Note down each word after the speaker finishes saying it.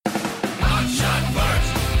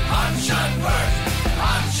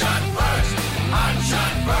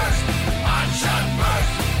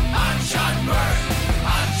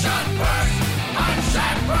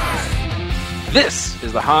This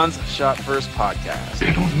is the Hans Shot First podcast.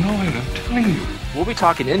 They don't know it, I'm telling you. We'll be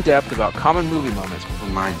talking in depth about common movie moments For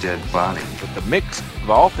my dead body. with the mix of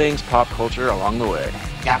all things pop culture along the way.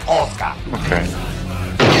 Okay.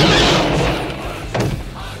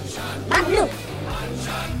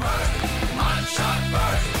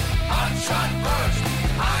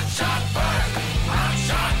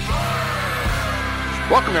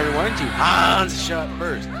 Welcome everyone to Hans Shot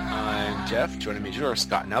First. I'm Jeff. Joining me are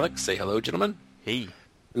Scott and Alex. Say hello, gentlemen. Hey.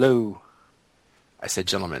 Hello. I said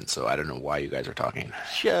gentlemen, so I don't know why you guys are talking.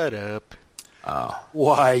 Shut up.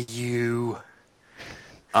 Why you?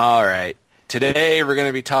 All right. Today we're going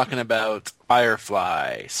to be talking about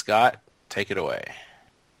Firefly. Scott, take it away.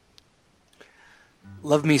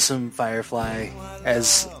 Love me some Firefly.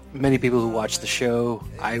 As many people who watched the show,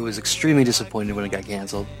 I was extremely disappointed when it got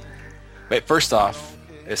canceled. Wait, first off,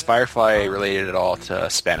 is Firefly related at all to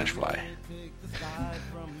Spanish Fly?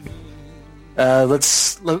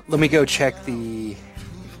 Let me go check the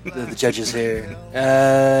judges here.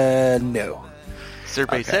 No.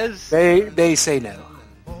 Survey says They say no.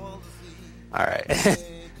 All right.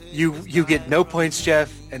 You get no points,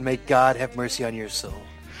 Jeff, and may God have mercy on your soul.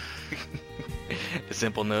 a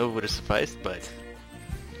simple no would have sufficed, but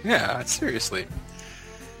Yeah, seriously.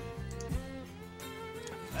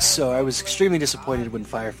 So I was extremely disappointed when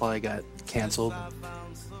Firefly got canceled.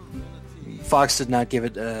 Fox did not give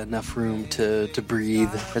it enough room to breathe,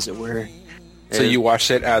 as it were. So you watched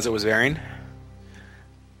it as it was airing?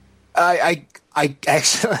 I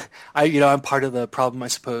actually, I'm part of the problem, I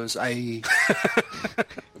suppose. there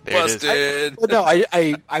it is.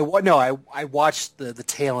 I watched the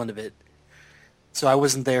tail end of it, so I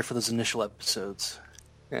wasn't there for those initial episodes.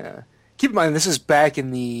 Yeah. Keep in mind, this is back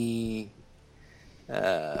in the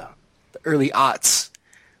early aughts,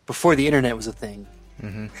 before the internet was a thing.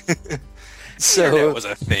 Mm-hmm. So Internet was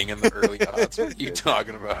a thing in the early odds. What are you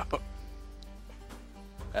talking about?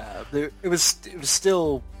 it was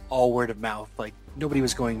still all word of mouth. Like, nobody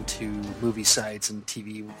was going to movie sites and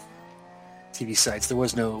TV sites. There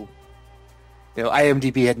was no,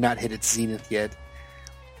 IMDb had not hit its zenith yet.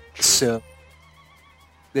 So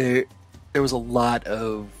there was a lot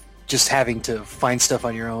of just having to find stuff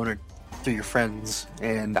on your own or through your friends,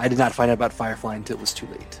 and I did not find out about Firefly until it was too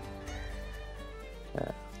late.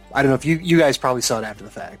 I don't know if you guys probably saw it after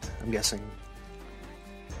the fact, I'm guessing.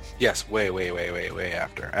 Yes, way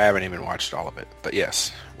after. I haven't even watched all of it, but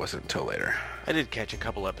yes, wasn't until later. I did catch a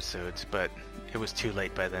couple episodes, but it was too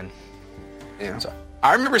late by then. Yeah. So,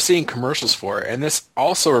 I remember seeing commercials for it, and this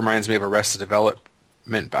also reminds me of Arrested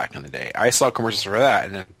Development back in the day. I saw commercials for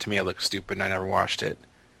that, and to me it looked stupid, and I never watched it.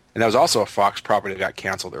 And that was also a Fox property that got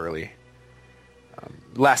canceled early.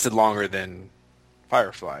 Lasted longer than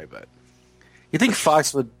Firefly, but... You think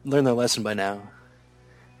Fox would learn their lesson by now?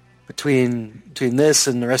 Between this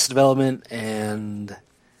and Arrested Development and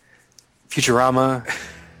Futurama.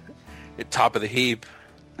 At top of the heap.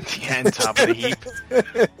 Yeah, on top of the heap.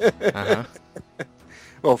 Uh-huh.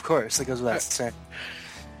 Well, of course, that goes without saying.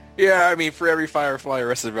 Yeah, I mean, for every Firefly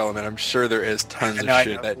Arrested Development, I'm sure there is tons of I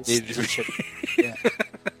shit know. that needed to be... Yeah.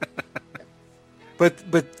 But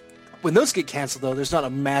when those get canceled, though, there's not a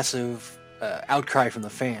massive outcry from the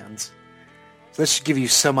fans. So that should give you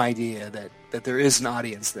some idea that there is an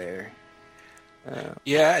audience there.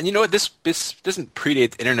 Yeah, and you know what? This doesn't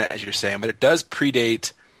predate the internet, as you're saying, but it does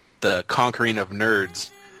predate the conquering of nerds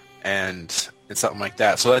and something like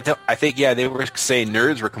that. So I think, yeah, they were saying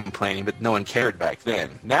nerds were complaining, but no one cared back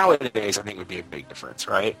then. Nowadays, I think it would be a big difference,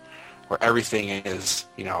 right? Where everything is,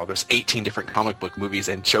 there's 18 different comic book movies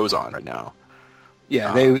and shows on right now.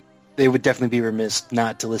 Yeah, they would definitely be remiss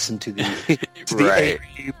not to listen to the Right.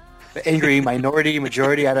 the angry minority,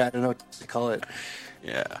 majority. I don't know what to call it.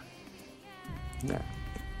 Yeah. Yeah.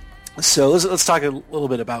 So let's talk a little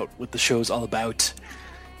bit about what the show's all about.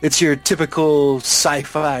 It's your typical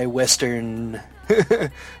sci-fi western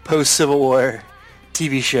post-Civil War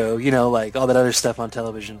TV show, like all that other stuff on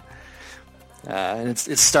television. And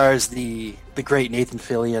it stars the great Nathan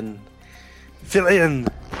Fillion.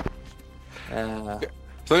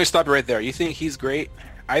 So let me stop you right there. You think he's great?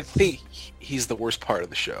 I think he's the worst part of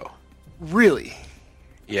the show. Really?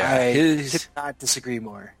 Yeah. I could not disagree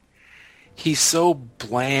more. He's so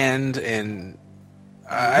bland and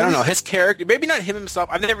I don't know, his character, maybe not him himself,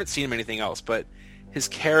 I've never seen him anything else, but his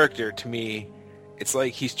character to me, it's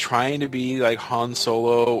like he's trying to be like Han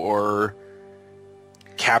Solo or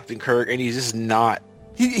Captain Kirk, and he's just not.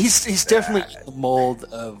 He's definitely in the mold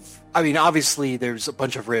of, I mean, obviously there's a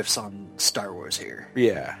bunch of riffs on Star Wars here.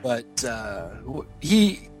 Yeah. But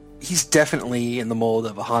he's definitely in the mold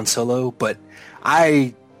of a Han Solo, but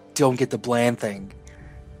I don't get the bland thing.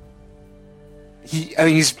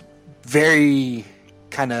 he's very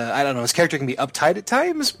kind of, I don't know, his character can be uptight at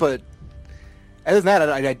times, but other than that,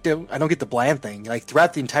 I don't get the bland thing. Like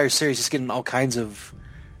throughout the entire series, he's getting all kinds of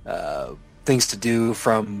things to do,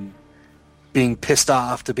 from being pissed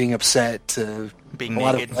off to being upset to Being a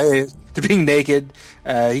lot naked. of hilarious, to being naked.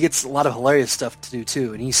 He gets a lot of hilarious stuff to do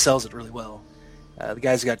too, and he sells it really well. The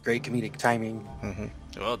guy's got great comedic timing.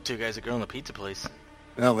 Well, two guys, a girl in a pizza place.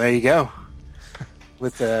 Well, there you go.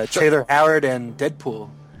 With Taylor Howard and Deadpool.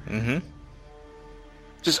 Mm-hmm.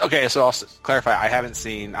 Just okay. So I'll clarify. I haven't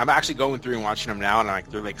seen. I'm actually going through and watching them now, and I'm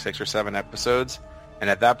through like 6 or 7 episodes. And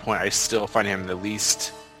at that point, I still find him the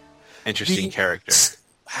least interesting character.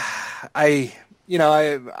 I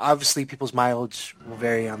obviously people's mileage will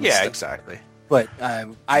vary on this Yeah, stuff, exactly. but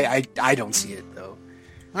I don't see it though.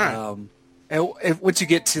 All right. And once you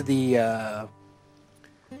get to the, I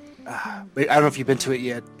don't know if you've been to it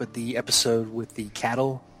yet, but the episode with the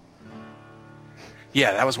cattle.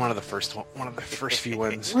 Yeah, that was one of the first few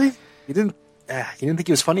ones. What? You didn't think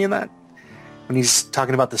he was funny in that when he's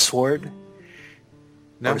talking about the sword?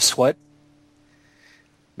 No, Or sweat?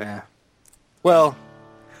 Nah. Well,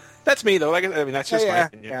 that's me though. Like, I mean, that's just my Yeah,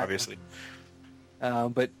 opinion, yeah. obviously.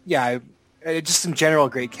 but yeah, just in general,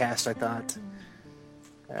 great cast, I thought.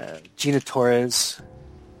 Gina Torres.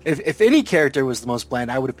 If any character was the most bland,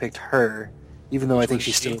 I would have picked her, even though I think one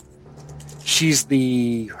is she? she's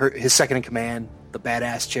his second in command, the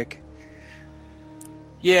badass chick.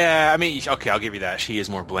 Yeah, I mean, okay, I'll give you that. She is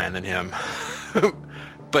more bland than him,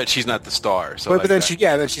 but she's not the star. So, But then that-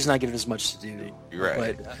 then she's not given as much to do. You're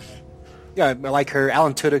right. But yeah, I like her.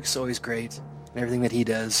 Alan Tudyk's always great in everything that he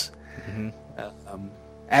does.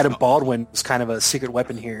 Adam Baldwin is kind of a secret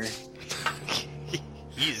weapon here.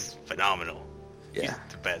 He's phenomenal. Yeah.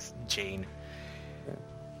 He's the best. Jane.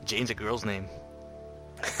 Jane's a girl's name.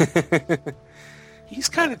 He's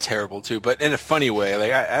kind of terrible too, but in a funny way.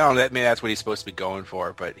 Like I don't know, maybe that's what he's supposed to be going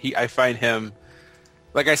for. But I find him,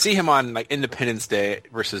 like I see him on like Independence Day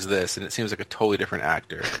versus this, and it seems like a totally different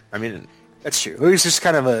actor. I mean, That's true. He's just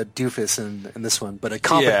kind of a doofus in this one, but a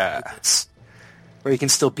competent Yeah. doofus, where he can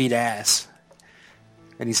still beat ass.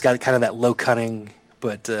 And he's got kind of that low cunning,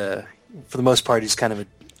 but for the most part, he's kind of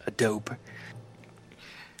a dope.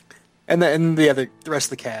 And the rest of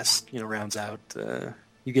the cast, rounds out.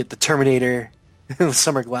 You get the Terminator,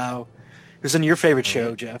 Summer Glau, who's in your favorite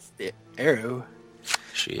show, Jeff, Arrow,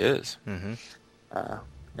 she is. and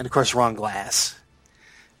of course Ron Glass,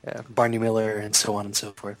 Barney Miller, and so on and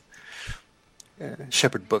so forth.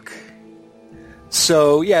 Shepherd Book.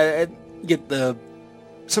 So yeah, you get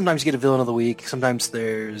sometimes you get a villain of the week. Sometimes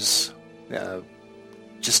there's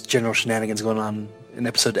just general shenanigans going on in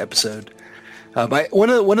episode to episode. But one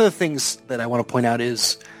of the things that I want to point out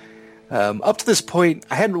is up to this point,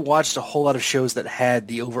 I hadn't watched a whole lot of shows that had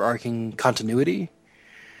the overarching continuity.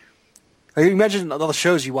 Like, imagine all the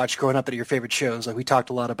shows you watched growing up that are your favorite shows. Like we talked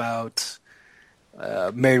a lot about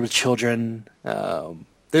Married with Children.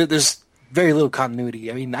 There's very little continuity.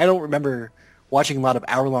 I mean, I don't remember watching a lot of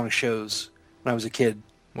hour-long shows when I was a kid.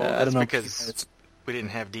 Well, I that's don't know because we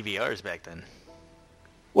didn't have DVRs back then.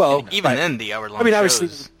 Well, Even right. then, the hour-long I mean, obviously,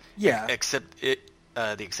 shows, yeah.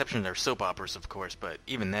 the exception are soap operas, of course, but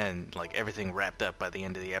even then, like, everything wrapped up by the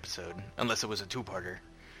end of the episode, unless it was a two-parter.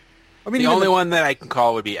 I mean, The even only one that I can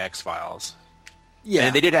call would be X-Files. yeah,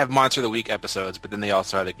 And they did have Monster of the Week episodes, but then they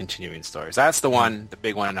also had the continuing stories. That's the one, the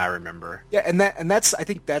big one I remember. yeah, and that's I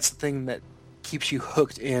think that's the thing that keeps you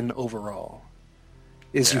hooked in overall.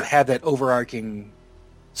 Is you Yeah. have that overarching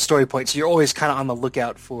story point, so you're always kind of on the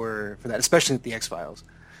lookout for that, especially with the X-Files.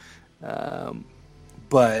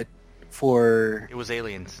 But for It was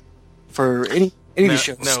aliens. any of these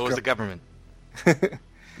shows, No, it was the government.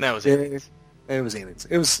 No, it was aliens. it was aliens.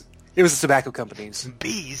 It was the tobacco companies.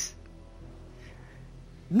 Bees.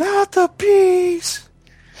 Not the bees.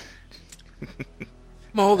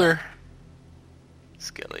 Mulder.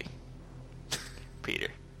 Scully. Peter.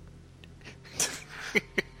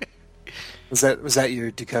 Was that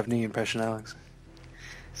your Duchovny impression, Alex?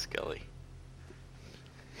 Scully.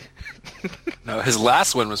 No, his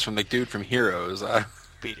last one was from the dude from Heroes.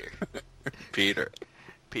 Peter. Peter.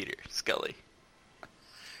 Peter. Scully.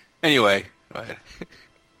 Anyway, go ahead.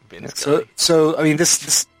 Ben Scully. So I mean,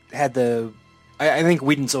 this had the. I think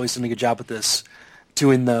Whedon's always done a good job with this,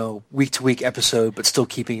 doing the week-to-week episode, but still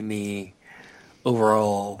keeping the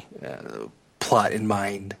overall plot in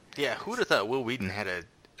mind. Yeah, who would have thought Will Wheaton had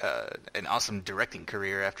an awesome directing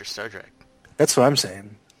career after Star Trek? That's what I'm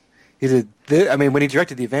saying. He did. I mean, when he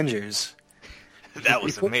directed the Avengers, That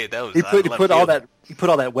was amazing. That was he out of left put all field. that. He put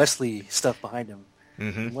all that Wesley stuff behind him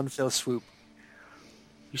in one fell swoop.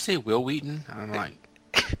 You say Will Wheaton? I don't know. I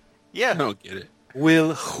Yeah, don't get it.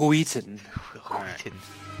 Will Wheaton.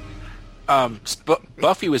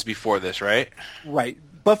 Buffy was before this, right? Right.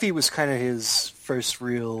 Buffy was kind of his first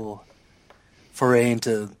real foray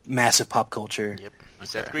into massive pop culture. Yep.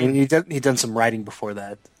 Seth I mean, Green. he'd done some writing before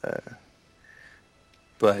that.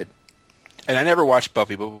 But And I never watched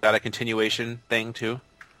Buffy, but was that a continuation thing too?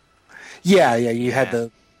 yeah, you had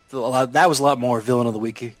that was a lot more villain of the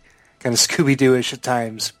week, kind of Scooby-Doo-ish at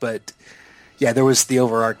times. But yeah, there was the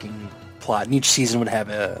overarching plot, and each season would have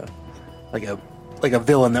a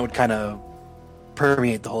villain that would kind of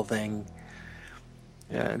permeate the whole thing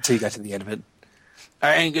until you got to the end of it.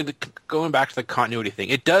 And going back to the continuity thing,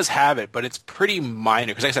 it does have it, but it's pretty minor.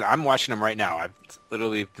 Because like I said, I'm watching them right now. I've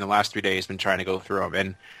literally, in the last 3 days, been trying to go through them.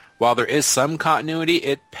 And while there is some continuity,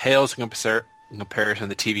 it pales in comparison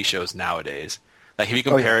to the TV shows nowadays. Like, if you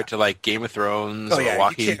compare it to, like, Game of Thrones or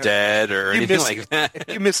Walking Dead or anything like that.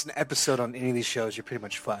 If you miss an episode on any of these shows, you're pretty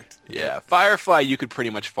much fucked. Yeah, Firefly, you could pretty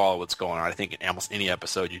much follow what's going on. I think in almost any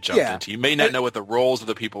episode you jump into. You may not know what the roles of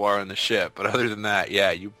the people are on the ship, but other than that, yeah,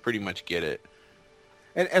 you pretty much get it.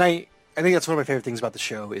 And I think that's one of my favorite things about the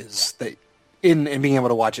show is that in being able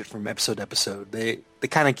to watch it from episode to episode, they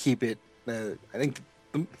kind of keep it. I think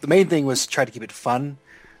the main thing was try to keep it fun.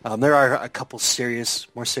 There are a couple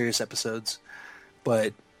more serious episodes,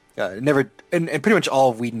 but never and pretty much all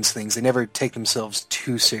of Whedon's things, they never take themselves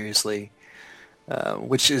too seriously,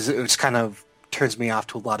 which kind of turns me off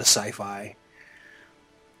to a lot of sci-fi.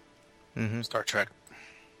 Mm-hmm. Star Trek.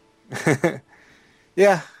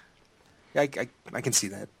 Yeah. I can see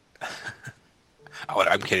that.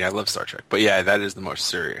 I'm kidding. I love Star Trek, but yeah, that is the most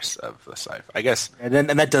serious of the sci-fi, I guess. And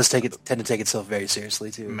that does tend to take itself very seriously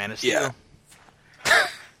too. Man of Steel. Yeah.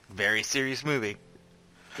 Very serious movie.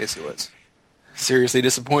 Yes, it was. Seriously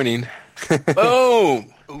disappointing.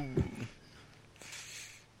 Boom. Ooh.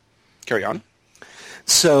 Carry on.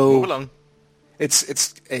 So Move along.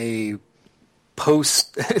 it's a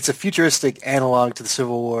it's a futuristic analog to the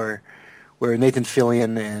Civil War, where Nathan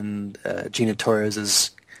Fillion and Gina Torres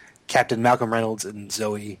as Captain Malcolm Reynolds and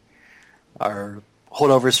Zoe are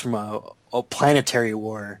holdovers from a planetary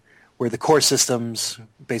war where the core systems,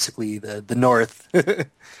 basically the North,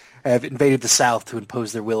 have invaded the South to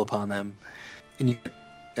impose their will upon them. And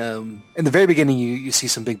in the very beginning, you see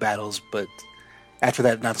some big battles, but after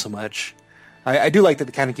that, not so much. I do like that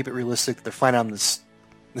they kind of keep it realistic. That they're flying on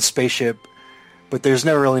the spaceship, but there's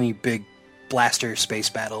never really any big blaster space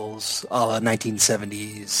battles a la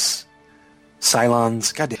 1970s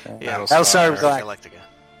Cylons. God damn. Yeah, Battlestar Galactica.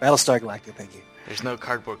 Battlestar Galactica, thank you. There's no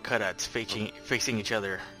cardboard cutouts facing each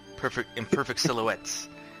other, perfect silhouettes,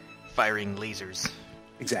 firing lasers.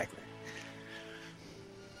 Exactly.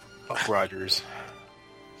 Buck Rogers.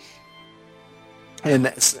 And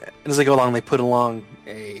as they go along, they put along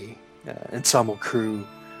a ensemble crew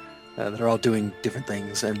that are all doing different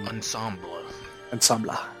things. And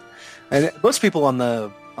Ensemble. And most people on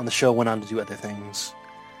the show went on to do other things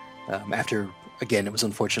after, again, it was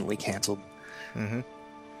unfortunately canceled.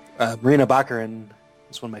 Mm-hmm. Marina Baccarin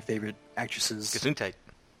is one of my favorite actresses. Gesundheit.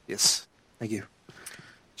 Yes, thank you.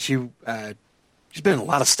 She's been in a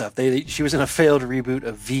lot of stuff. She was in a failed reboot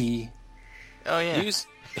of V. Oh yeah.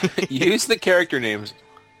 Use the character names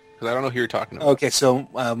because I don't know who you're talking about. Okay, so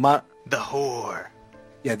The Whore.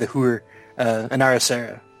 Yeah, the Whore, Anara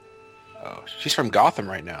Sarah. Oh, she's from Gotham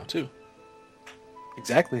right now too.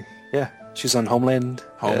 Exactly. Yeah, she's on Homeland.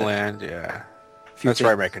 Yeah. That's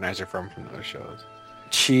where I recognize her from those shows.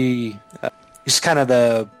 She's kind of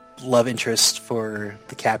the love interest for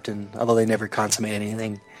the captain, although they never consummate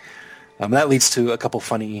anything. That leads to a couple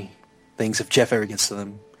funny things if Jeff ever gets to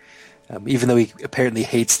them, even though he apparently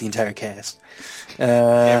hates the entire cast.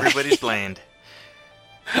 Everybody's bland.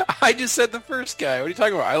 I just said the first guy. What are you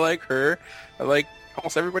talking about? I like her. I like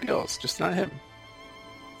almost everybody else, just not him.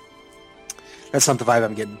 That's not the vibe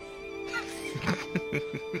I'm getting.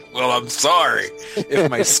 Well, I'm sorry if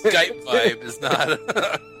my Skype vibe is not.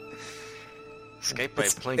 Skype by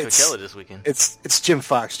playing Coachella this weekend. It's Jim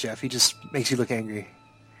Fox, Jeff. He just makes you look angry.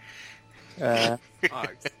 Oh,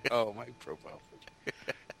 my profile.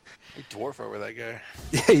 I dwarf over that guy.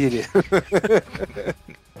 Yeah, you do.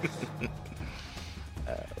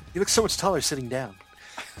 You look so much taller sitting down.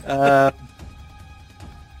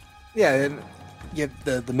 Yeah, and you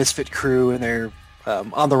have the Misfit crew, and they're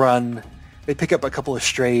on the run. They pick up a couple of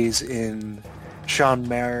strays in Sean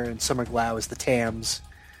Mayer and Summer Glau as the Tams,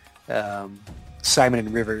 Simon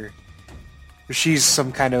and River. She's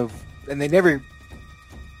some kind of... And they never...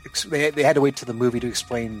 They had to wait till the movie to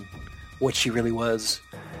explain what she really was.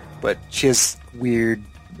 But she has weird,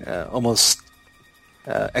 almost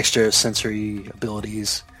extrasensory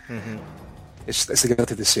abilities. Mm-hmm. As they go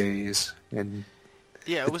through the series. And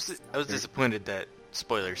Yeah, I was disappointed that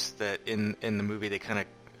spoilers that in the movie they kind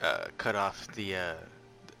of cut off the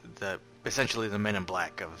essentially the Men in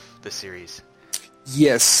Black of the series.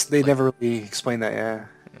 Yes, they never really explained that. Yeah,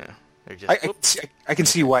 Yeah, they're just I can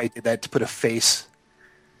see why he did that to put a face,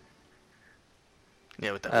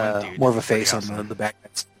 yeah, with that one dude. more of a Pretty face awesome. on the back.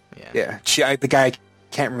 Yeah. Yeah, the guy I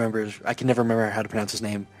can't remember. I can never remember how to pronounce his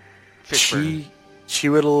name. Fishburne.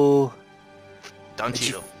 Chiwetel. Don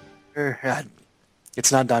Cheadle.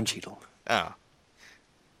 It's not Don Cheadle. Oh.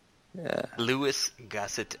 Yeah. Louis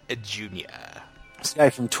Gossett Jr. It's the guy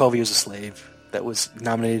from 12 Years a Slave that was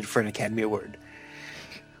nominated for an Academy Award.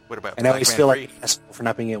 What about And I Black always Man feel 3? like an asshole for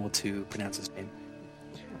not being able to pronounce his name.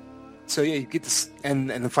 So yeah, you get this, and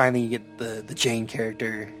then finally you get the Jane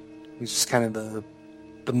character, who's just kind of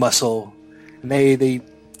the muscle. And they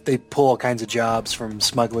pull all kinds of jobs, from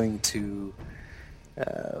smuggling to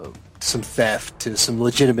some theft to some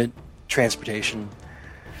legitimate transportation.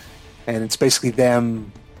 And it's basically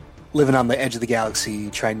them living on the edge of the galaxy,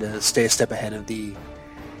 trying to stay a step ahead of the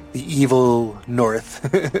evil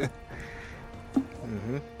North.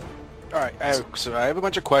 All right, I have a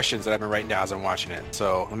bunch of questions that I've been writing down as I'm watching it.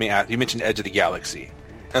 So let me ask. You mentioned Edge of the Galaxy.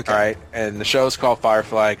 Okay. All right, and the show is called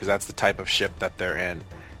Firefly because that's the type of ship that they're in.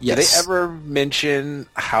 Yes. Do they ever mention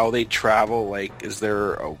how they travel? Like, is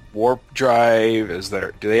there a warp drive?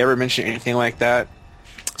 Do they ever mention anything like that?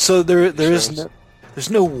 So there's Shows.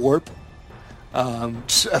 no warp.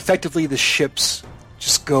 Effectively, the ships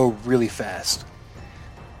just go really fast.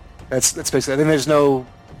 That's basically. I mean, there's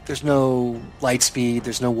no light speed.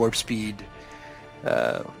 There's no warp speed.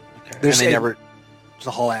 And they never. There's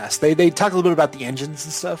a whole ass. They talk a little bit about the engines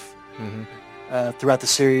and stuff throughout the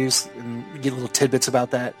series, and you get little tidbits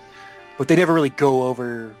about that. But they never really go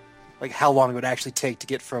over like how long it would actually take to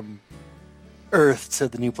get from Earth to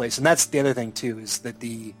the new place. And that's the other thing too, is that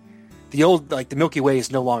the old, like, the Milky Way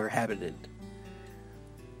is no longer habited.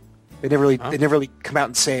 They never really come out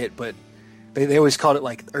and say it, but they always called it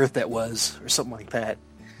like Earth that was, or something like that.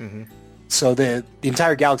 So the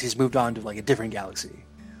entire galaxy's moved on to like a different galaxy.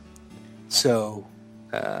 So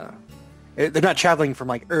they're not traveling from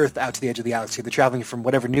like Earth out to the edge of the galaxy. They're traveling from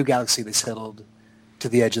whatever new galaxy they settled to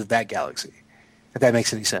the edge of that galaxy. If that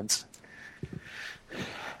makes any sense.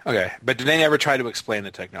 Okay, but do they never try to explain the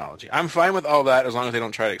technology? I'm fine with all that as long as they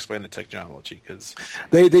don't try to explain the technology, because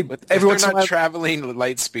If if once in they're a not while- traveling at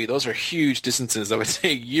light speed, those are huge distances that would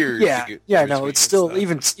take years. Yeah, to get yeah, through no, space it's and still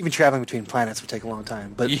stuff. even traveling between planets would take a long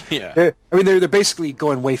time. But Yeah. they're basically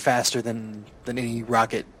going way faster than any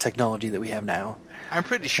rocket technology that we have now. I'm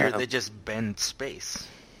pretty sure they just bend space.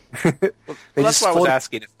 They Well, that's just why I was float-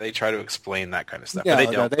 asking if they try to explain that kind of stuff, Yeah, but they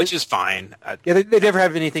no, don't, they- which is fine. Yeah, they never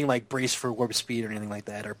have anything like brace for warp speed or anything like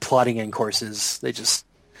that, or plotting in courses. They just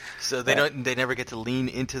So they never get to lean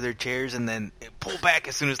into their chairs and then pull back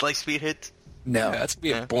as soon as light speed hits. no. That's gonna be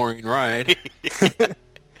Yeah. a boring ride. I don't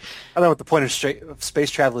know what the point of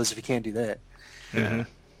space travel is if you can't do that. Yeah. You're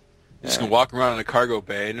just gonna walk around in a cargo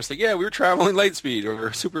bay and it's like, yeah, we were traveling light speed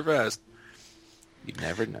or super fast. You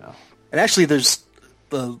never know. And actually, there's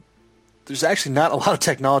actually not a lot of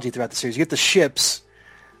technology throughout the series. You get the ships.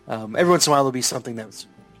 Every once in a while, there'll be something that's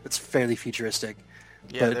fairly futuristic.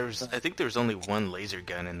 Yeah, But, I think there was only one laser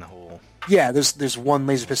gun in the whole. Yeah, there's one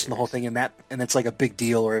laser pistol in the whole thing, and it's like a big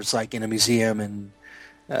deal, or it's like in a museum, and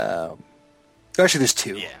actually there's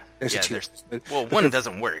two. Yeah, there's yeah. two. Well, But one they're-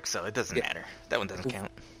 doesn't work, so it doesn't matter. That one doesn't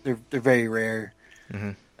count. They're very rare.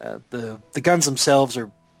 The guns themselves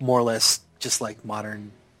are more or less just like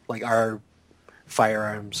modern, like our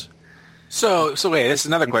firearms. So wait, this is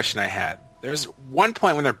another question I had. There's one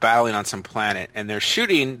point when they're battling on some planet and they're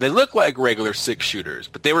shooting. They look like regular 6-shooters,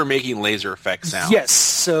 but they were making laser effect sounds. Yes,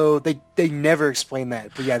 so they never explain that,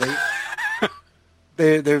 but yeah,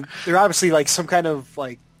 they're obviously like some kind of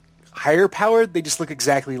like higher powered. They just look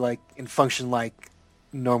exactly like and function like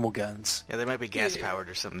normal guns. Yeah, they might be gas powered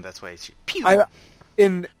or something. That's why it's pew.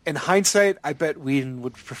 In hindsight, I bet Whedon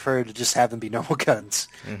would prefer to just have them be normal guns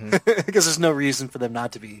because there's no reason for them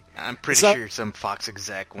not to be. I'm It's pretty not- sure some Fox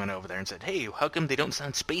exec went over there and said, "Hey, how come they don't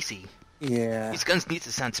sound spacey? Yeah, These guns need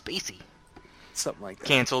to sound spacey." something like that.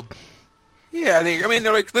 Canceled. Yeah, they're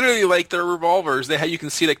like literally like their revolvers. You can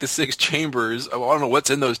see like the 6 chambers. I don't know what's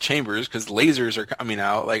in those chambers because lasers are coming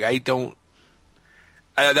out. Like that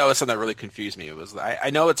was something that really confused me. It was I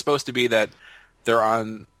know it's supposed to be that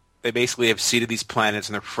they basically have seeded these planets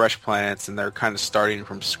and they're fresh planets and they're kind of starting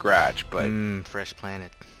from scratch. But Fresh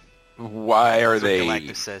planet. why are That's what they?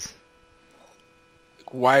 Galactus says.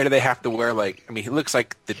 Why do they have to wear like? I mean, it looks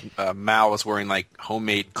like Mal was wearing like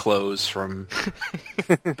homemade clothes from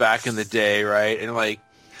back in the day, right? And like,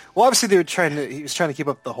 Well, obviously he was trying to keep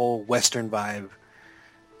up the whole Western vibe.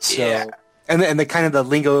 So, Yeah. and the kind of the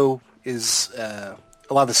lingo is a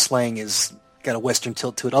lot of the slang is got a Western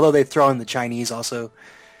tilt to it. Although they throw in the Chinese also.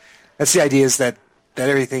 That's the idea is that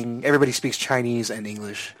everybody speaks Chinese and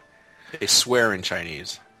English. They swear in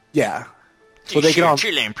Chinese. Yeah. Well, they can all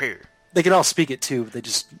Chilean they can all speak it too. But they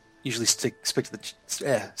just usually stick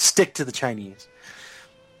to the Chinese.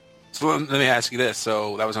 So let me ask you this.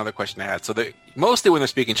 So that was another question I had. So mostly when they're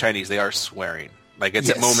speaking Chinese, they are swearing. Like it's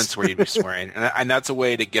at Yes. moments where you'd be swearing, and that's a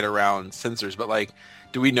way to get around censors. But like,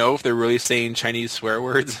 do we know if they're really saying Chinese swear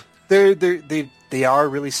words? They are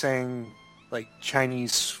really saying like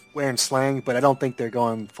Chinese swear and slang, but I don't think they're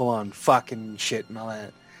going full on fuck and shit and all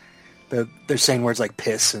that. They're saying words like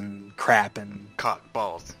piss and crap and cock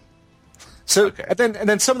balls. so. Okay. And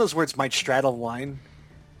then some of those words might straddle the line.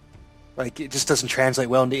 Like it just doesn't translate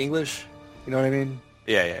well into English. You know what I mean?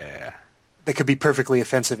 Yeah. They could be perfectly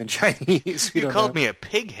offensive in Chinese. You called me a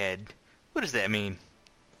pig head. What does that mean?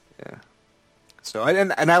 Yeah. So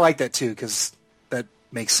and I like that too because that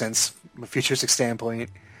makes sense from a futuristic standpoint.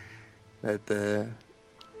 That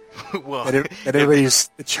Well, that everybody's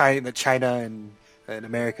that China and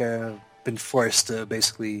America have been forced to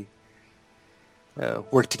basically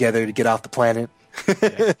work together to get off the planet.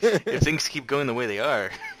 if things keep going the way they are,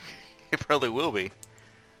 it probably will be.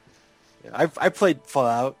 I played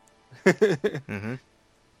Fallout, Mm-hmm.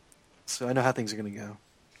 so I know how things are going to go.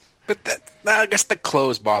 But I guess the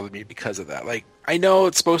clothes bother me because of that. Like, I know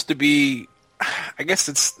it's supposed to be. I guess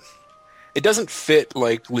it doesn't fit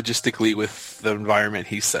like logistically with the environment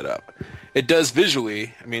he's set up. It does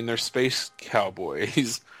visually. I mean, they're space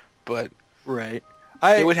cowboys, but Right.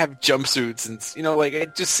 they would have jumpsuits and like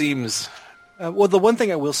it just seems. Well, the one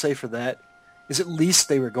thing I will say for that is at least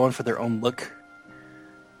they were going for their own look.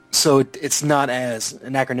 So it's not as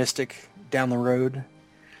anachronistic down the road.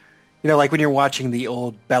 You know, like when you're watching the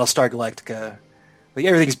old Battlestar Galactica, like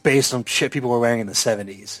everything's based on shit people were wearing in the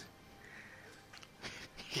 70s.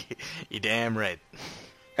 You damn right.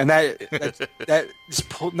 And that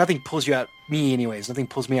just nothing pulls you out, me anyways, nothing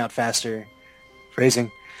pulls me out faster,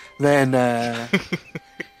 phrasing, than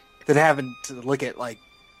having to look at like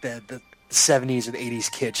the 70s or the 80s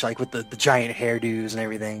kitsch, like with the giant hairdos and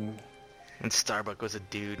everything. And Starbuck was a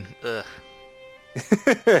dude. Ugh.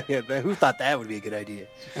 Yeah, but who thought that would be a good idea?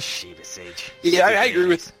 Shiva Sage. Yeah,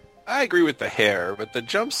 I agree with the hair, but the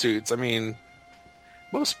jumpsuits. I mean,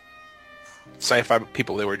 most sci-fi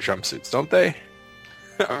people they wear jumpsuits, don't they?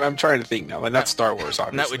 I'm trying to think now. Like not Star Wars,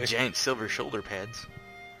 obviously. Not with giant silver shoulder pads.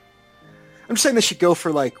 I'm just saying they should go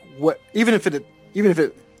for like what, even if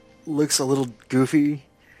it looks a little goofy,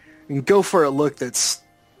 you can go for a look that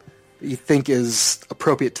you think is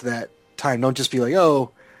appropriate to that time. Don't just be like,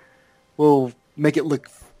 oh, we'll make it look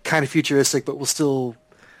kind of futuristic, but we'll still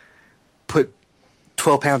put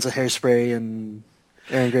 12 pounds of hairspray and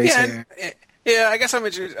Aaron Gray's hair. Yeah, I guess I'm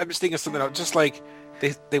just thinking of something else. Just like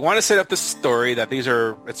they want to set up this story that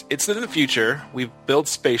it's in the future. We've built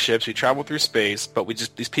spaceships, we travel through space, but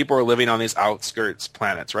these people are living on these outskirts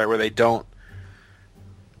planets, right, where they don't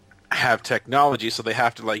have technology, so they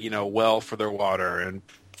have to well for their water and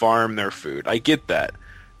farm their food. I get that.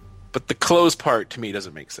 But the clothes part, to me,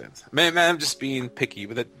 doesn't make sense. Man, I'm just being picky.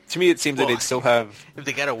 But to me, it seems that they'd still have... If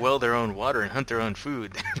they gotta well their own water and hunt their own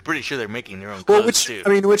food, I'm pretty sure they're making their own clothes, too.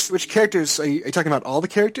 Which characters? Are you talking about all the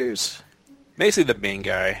characters? Basically the main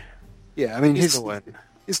guy. Yeah, I mean, He's the one.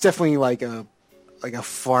 It's definitely like a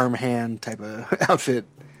farmhand type of outfit.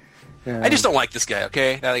 I just don't like this guy,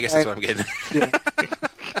 okay? I guess that's what I'm getting. Yeah.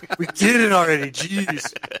 We did it already,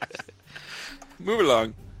 jeez. Move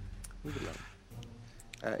along.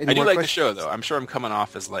 I do like the show, though. I'm sure I'm coming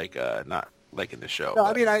off as not liking the show. No,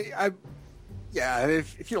 I mean, yeah,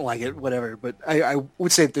 if you don't like it, whatever. But I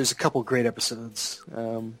would say that there's a couple great episodes.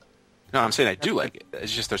 No, I'm saying I do like it.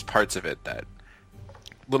 It's just there's parts of it that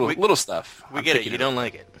little stuff. We get it. You don't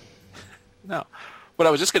like it. No. What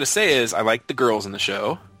I was just gonna say is I like the girls in the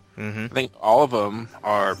show. Mm-hmm. I think all of them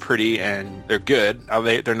are pretty and they're good.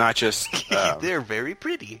 They're not just. They're very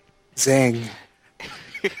pretty. Zang.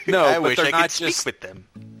 No, I but wish they're I not could speak just. with them.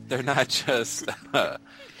 They're not just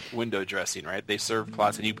window dressing, right? They serve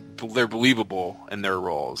plots, and they're believable in their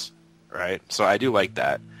roles, right? So I do like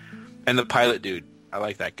that. And the pilot dude, I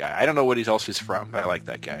like that guy. I don't know what else he's from, but I like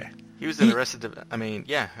that guy. He was in Arrested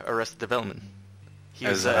Development. He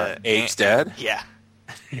As was Abe's dad? Yeah.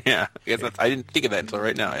 Yeah. I didn't think of that until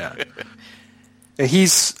right now, yeah.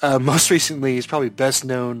 He's most recently, he's probably best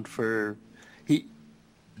known for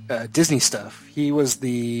Disney stuff. He was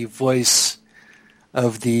the voice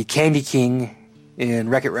of the Candy King in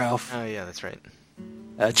Wreck-It Ralph. Oh, yeah, that's right.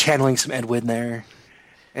 Channeling some Ed Wood there.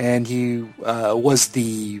 And he was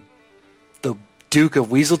the Duke of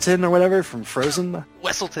Weaselton or whatever from Frozen.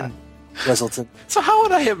 Wesselton. Weaselton. So how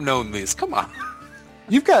would I have known these? Come on.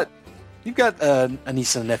 You've got a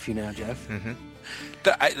niece and a nephew now, Jeff. Mm-hmm.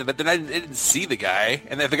 But then I didn't see the guy,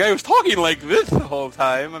 and if the guy was talking like this the whole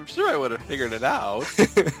time, I'm sure I would have figured it out.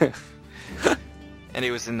 And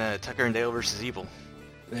he was in Tucker and Dale versus Evil.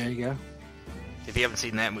 There you go. If you haven't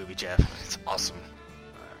seen that movie, Jeff, it's awesome.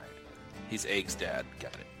 He's Egg's dad.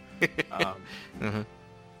 Got it. Mm-hmm.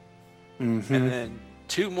 Mm-hmm. And then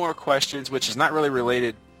two more questions, which is not really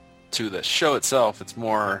related to the show itself. It's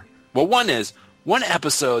more... Well, one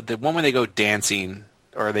episode, the one where they go dancing,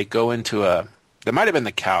 or they go into a... That might have been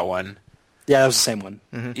the cow one. Yeah, that was the same one.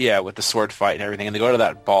 Mm-hmm. Yeah, with the sword fight and everything, and they go to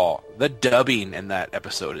that ball. The dubbing in that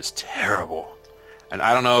episode is terrible. And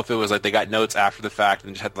I don't know if it was like they got notes after the fact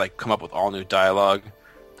and just had to like come up with all new dialogue,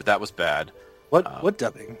 but that was bad. What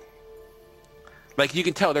dubbing? Like you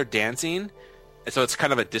can tell they're dancing, and so it's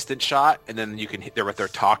kind of a distant shot, and then you can they're they're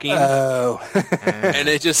talking, Oh. and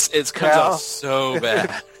it comes Well. out so bad.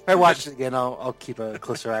 If I watch it again, I'll keep a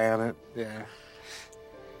closer eye on it. Yeah.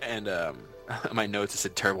 And my notes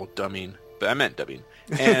said terrible dumbing, but I meant dubbing.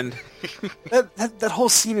 And That whole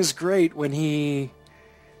scene is great when he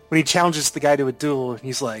challenges the guy to a duel, and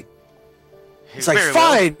he's like, Very well.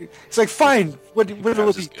 fine. He's like, fine. What will grabs it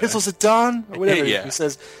be? his gun. Pistols at dawn or whatever. Yeah.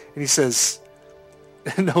 He says,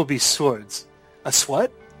 and there'll be swords. A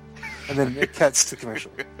what? And then it cuts to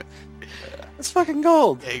commercial. That's fucking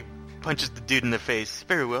gold. He punches the dude in the face.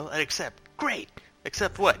 Very well, I accept. Great.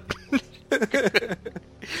 Accept what?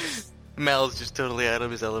 Mal's just totally out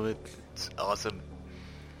of his element. It's awesome.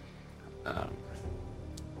 yeah,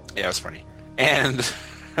 it was funny. And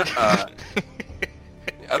the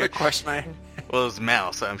other question Well, it was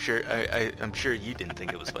Mal, so I'm sure you didn't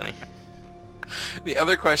think it was funny. the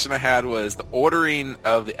other question I had was the ordering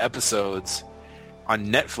of the episodes on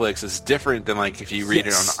Netflix is different than like if you read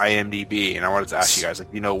Yes. it on IMDb. And I wanted to ask you guys,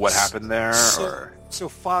 like, you know what happened there? Or So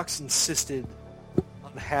Fox insisted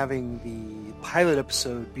on having the pilot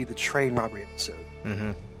episode be the train robbery episode.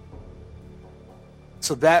 Mm-hmm.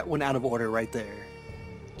 So that went out of order right there.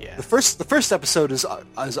 Yeah. The first episode is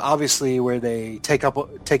obviously where they take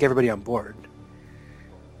everybody on board.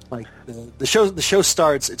 Like the show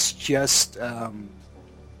starts. It's just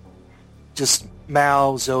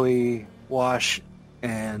Mal, Zoe, Wash,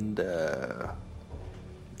 and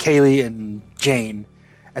Kaylee and Jane,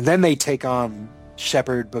 and then they take on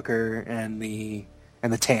Shepard, Booker, and the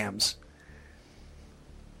Tams,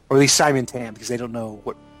 or at least Simon Tam, because they don't know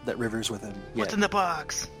that River's with him yet. What's in the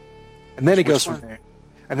box? And then it Which goes one? from there.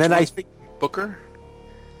 And then I think Booker?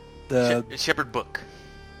 the Shepard Book.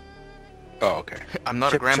 Oh, okay. I'm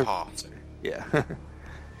not a grandpa. yeah.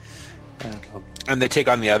 And they take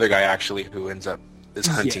on the other guy actually, who ends up is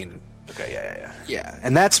hunting. Okay, yeah. Yeah,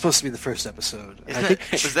 and that's supposed to be the first episode. And I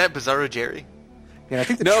think Was that Bizarro Jerry? I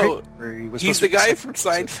think the No, trailer was he's supposed the to be guy second from episode.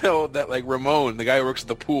 Seinfeld that like Ramon, the guy who works at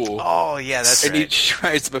the pool, Oh, yeah, that's and he right.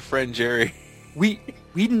 tries to befriend Jerry.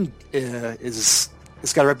 Whedon is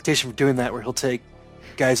got a reputation for doing that, where he'll take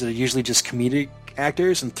guys that are usually just comedic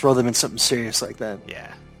actors and throw them in something serious like that.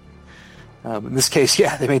 Yeah. In this case,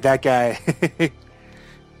 yeah, they made that guy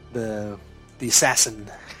the assassin.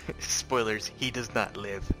 Spoilers, he does not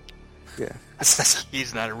live. Yeah, assassin.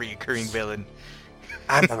 He's not a reoccurring villain.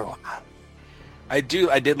 I'm number one. I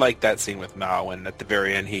did like that scene with Mal when at the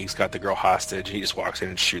very end he's got the girl hostage. He just walks in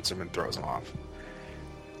and shoots him and throws him off.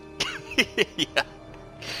 Yeah.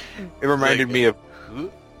 It reminded me of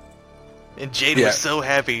Who? And Jade Yeah. was so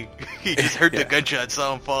happy. He just heard the Yeah. gunshot,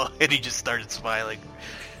 saw him fall, and he just started smiling.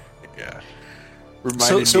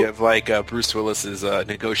 reminded So- me of like Bruce Willis's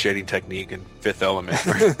negotiating technique in Fifth Element.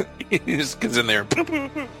 Where he just comes in there.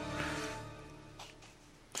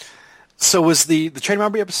 So was the train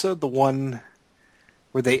robbery episode the one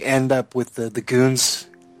where they end up with the goons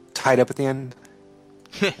tied up at the end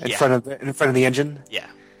in front of the engine? Yeah.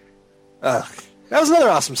 That was another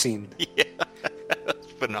awesome scene. Yeah. That's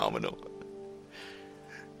phenomenal.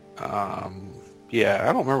 Yeah, I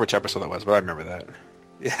don't remember which episode that was, but I remember that.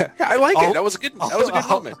 Yeah, Yeah, I like I'll- it. That was a good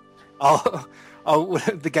moment.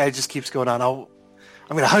 The guy just keeps going on. I'm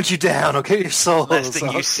going to hunt you down. Okay, your soul. Last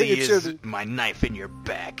thing you see is my knife in your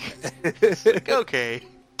back. It's like, okay,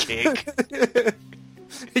 kick.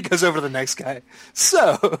 He goes over to the next guy.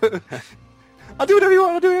 So, I'll do whatever you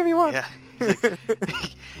want. Yeah. He's like,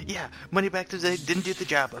 yeah, money back to the didn't do the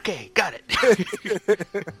job. Okay, got it.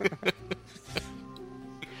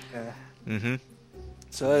 Yeah. Mm-hmm.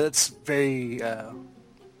 So that's very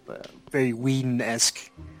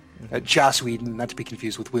Whedon-esque. Joss Whedon, not to be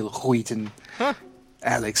confused with Will Wheaton. Huh.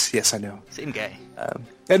 Alex, yes, I know. Same guy.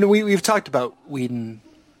 And we've talked about Whedon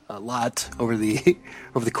a lot over the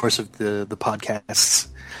over the course of the podcasts.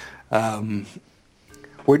 I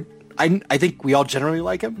think we all generally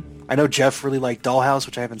like him. I know Jeff really liked Dollhouse,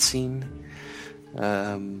 which I haven't seen.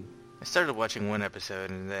 I started watching one episode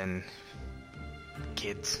and then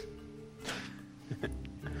kids.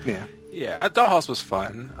 Yeah. Yeah, Dollhouse was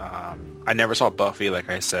fun. I never saw Buffy, like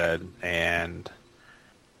I said, and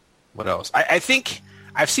what else? I think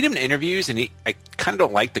I've seen him in interviews, and I kind of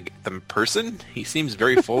don't like the person. He seems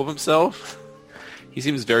very full of himself. He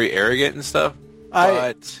seems very arrogant and stuff.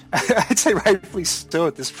 But I'd say rightfully so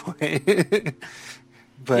at this point.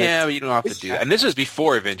 But yeah, but you don't have to do that. And this was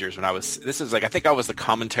before Avengers when this is like, I think I was the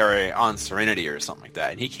commentary on Serenity or something like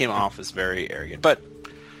that. And he came off as very arrogant. But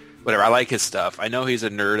whatever, I like his stuff. I know he's a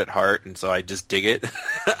nerd at heart, and so I just dig it.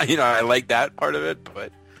 I like that part of it,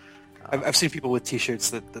 but... I've seen people with T-shirts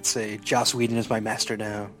that say, Joss Whedon is my master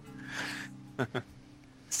now.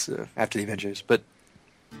 So, after the Avengers. But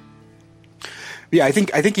yeah, I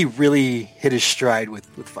think he really hit his stride with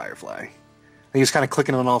Firefly. I think he was kind of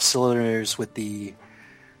clicking on all cylinders with the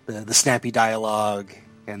snappy dialogue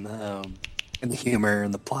and the humor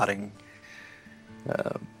and the plotting.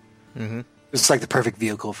 It's like the perfect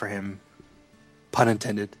vehicle for him. Pun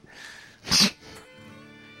intended.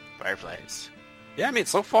 Fireflies. Yeah, I mean,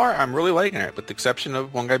 so far I'm really liking it, with the exception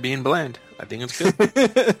of one guy being bland. I think it's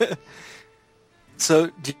good.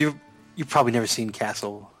 So, you've probably never seen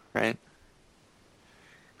Castle, right?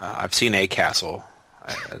 I've seen a Castle.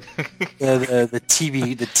 The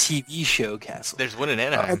TV show Castle. There's one in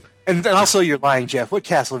Anaheim. And also, you're lying, Jeff. What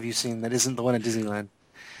castle have you seen that isn't the one at Disneyland?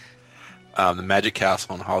 The Magic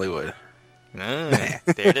Castle in Hollywood. There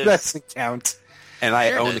it is. That doesn't count. And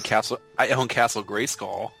I own the castle. I own Castle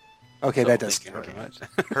Grayskull. Okay, So that does thank count. you very much.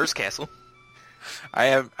 Hearst Castle. I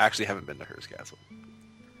haven't been to Hearst Castle.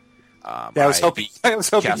 Yeah, I was hoping you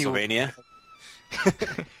Castlevania.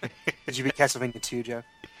 Did you beat Castlevania 2, Jeff?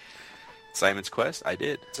 Simon's Quest. I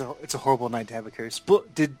did. It's a horrible night to have a curse. But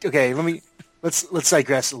let's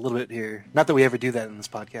digress a little bit here. Not that we ever do that in this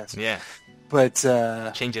podcast. Yeah. But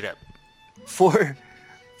Change it up. for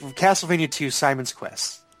Castlevania 2 Simon's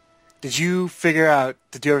Quest, did you figure out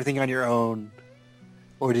to do everything on your own,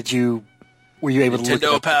 or were you able to look it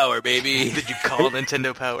Nintendo up? Power, baby. Did you call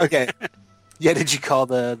Nintendo Power? Okay. Yeah, did you call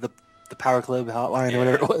the Power Club hotline or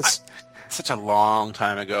whatever it was? Such a long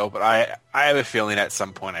time ago, but I have a feeling at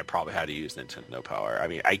some point I probably had to use Nintendo Power. I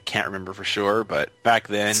mean, I can't remember for sure, but back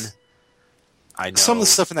then, I know. Some of the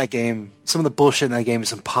stuff in that game, some of the bullshit in that game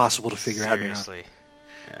is impossible to figure out now. Seriously.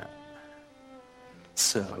 Yeah.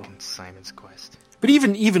 So, Fucking Simon's Quest. but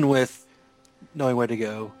even with knowing where to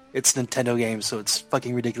go, it's a Nintendo game, so it's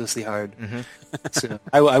fucking ridiculously hard. Mm-hmm. So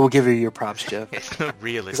I will give you your props, Jeff, It's not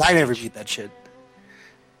really. because I never beat that shit.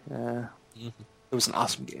 It was an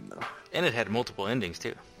awesome game, though. And it had multiple endings,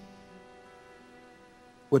 too.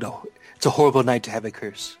 It's a horrible night to have a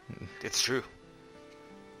curse. It's true.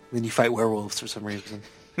 Then you fight werewolves for some reason.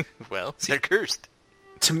 Well, they're cursed.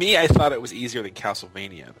 To me, I thought it was easier than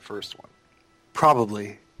Castlevania, the first one.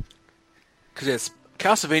 Probably. Because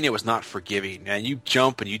Castlevania was not forgiving, and you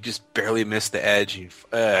jump and you just barely miss the edge.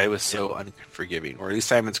 It was so unforgiving. Or at least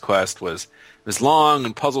Simon's Quest was long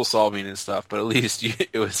and puzzle solving and stuff, but at least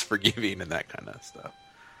it was forgiving and that kind of stuff.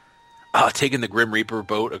 Oh, taking the Grim Reaper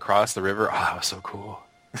boat across the river. Oh, that was so cool.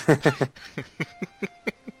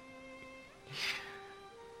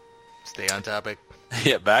 Stay on topic.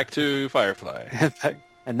 Yeah, back to Firefly.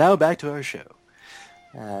 And now back to our show.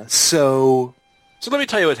 So So let me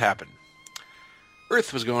tell you what happened.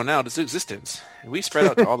 Earth was going out of existence, and we spread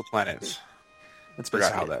out to all the planets. let's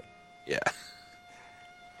Forgot how that. Yeah.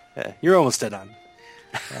 You're almost dead on.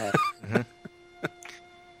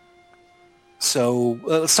 So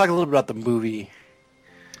let's talk a little bit about the movie.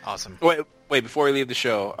 Awesome. Wait, before we leave the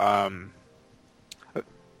show, I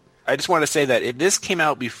just want to say that if this came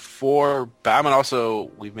out before,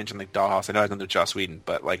 we've mentioned like Dollhouse, I know I don't know Joss Whedon,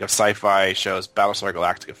 but like a sci-fi shows, Battlestar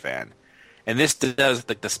Galactica fan. And this does,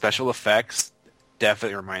 like the special effects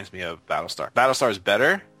definitely reminds me of Battlestar. Battlestar is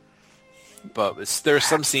better, but there's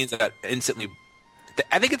some scenes that instantly,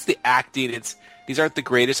 I think it's the acting, these aren't the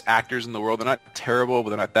greatest actors in the world, they're not terrible, but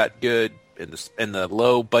they're not that good in the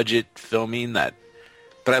low budget filming but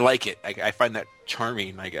I like it. I find that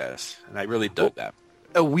charming, I guess, and I really dug that.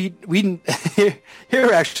 We here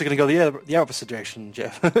we're actually going to go the opposite direction,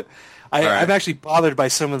 Jeff. I'm actually bothered by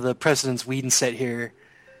some of the precedents Whedon set here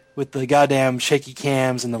with the goddamn shaky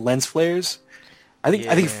cams and the lens flares. I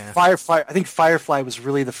think Firefly was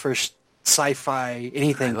really the first sci-fi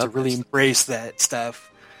anything to really embrace that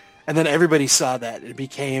stuff, and then everybody saw that it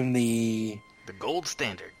became the gold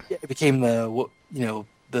standard. It became the what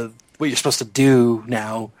you're supposed to do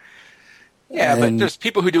now. Yeah, but And- there's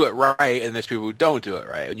people who do it right, and there's people who don't do it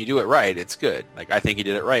right. When you do it right, it's good. Like, I think he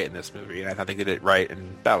did it right in this movie, and I think he did it right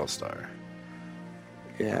in Battlestar.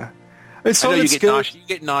 Yeah. It's I know you it's get, good. you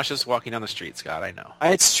get nauseous walking down the street, Scott, I know.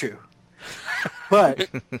 It's true. But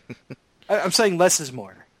I'm saying less is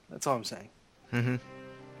more. That's all I'm saying. Mm-hmm.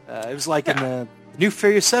 It was like in the new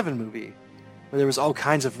Furious 7 movie, where there was all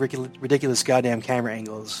kinds of ridiculous goddamn camera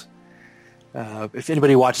angles. If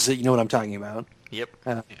anybody watches it, you know what I'm talking about. Yep.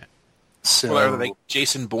 So Well, like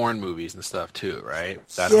Jason Bourne movies and stuff, too, right?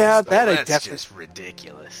 yeah, that I That's definitely just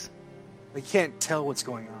ridiculous. you can't tell what's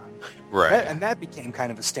going on. Right. And that became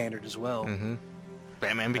kind of a standard as well. Mm-hmm.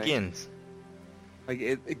 Batman Begins. Like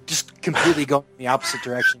it just completely going in the opposite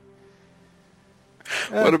direction.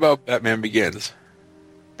 What about Batman Begins?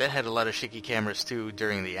 That had a lot of shaky cameras too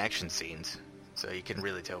during the action scenes, so you can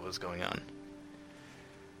really tell what was going on.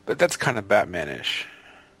 But that's kind of Batman-ish.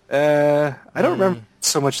 I don't remember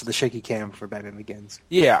so much of the shaky cam for Batman Begins.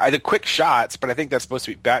 Yeah, the quick shots, but I think that's supposed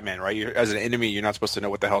to be Batman, right? As an enemy, you're not supposed to know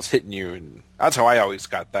what the hell's hitting you, and that's how I always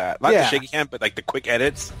got that. Not the Yeah. shaky cam, but like the quick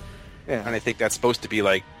edits, Yeah. and I think that's supposed to be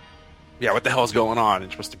like, yeah, what the hell's going on?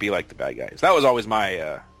 It's supposed to be like the bad guys. That was always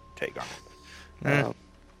my take on it.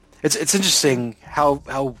 It's interesting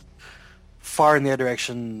how far in the other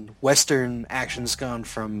direction Western action's gone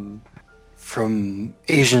from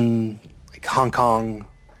Asian, like Hong Kong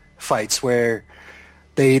fights, where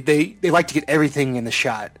they like to get everything in the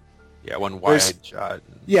shot. Yeah, one wide Whereas- shot.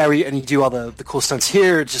 Yeah, and you do all the cool stunts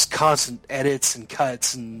here. It's just constant edits and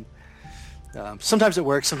cuts, and sometimes it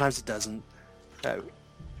works, sometimes it doesn't.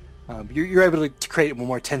 You're able to create a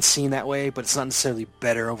more tense scene that way, but it's not necessarily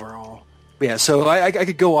better overall. But yeah, so I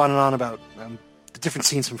could go on and on about the different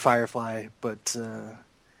scenes from Firefly, but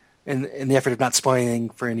in the effort of not spoiling anything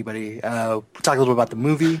for anybody, we'll talk a little bit about the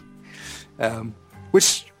movie,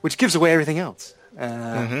 which gives away everything else.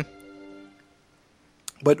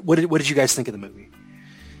 But what did you guys think of the movie?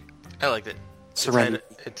 I liked it. Serenity.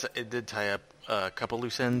 It did tie up a couple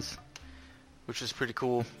loose ends, which is pretty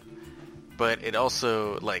cool. But it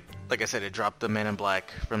also, like I said, it dropped the Men in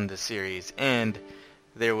Black from the series, and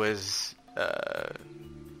there was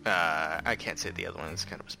I can't say the other one. It's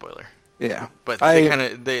kind of a spoiler. Yeah, But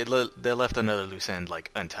they left another loose end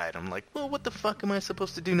like untied. I'm like, well, what the fuck am I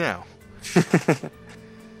supposed to do now?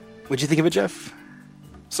 What'd you think of it, Jeff?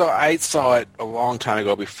 So I saw it a long time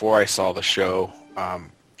ago before I saw the show.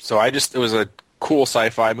 So it was a cool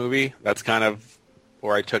sci-fi movie. That's kind of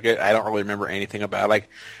where I took it. I don't really remember anything about it. Like,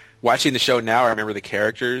 watching the show now, I remember the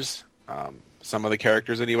characters, some of the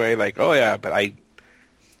characters anyway. Like, oh yeah, but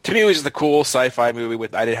to me, it was just a cool sci-fi movie.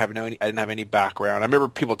 I didn't have any background. I remember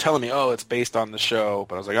people telling me, "Oh, it's based on the show,"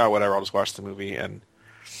 but I was like, "Oh, whatever. I'll just watch the movie." And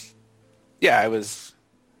yeah, it's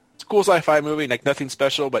a cool sci-fi movie. Like, nothing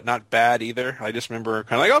special, but not bad either. I just remember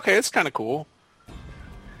kind of like, okay, it's kind of cool.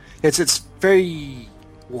 It's very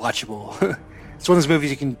watchable. It's one of those movies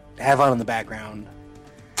you can have on in the background.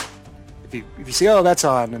 If you see, oh, that's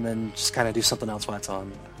on, and then just kind of do something else while it's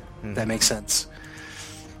on. That makes sense.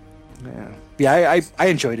 Yeah, I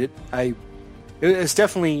enjoyed it. It's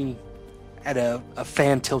definitely at a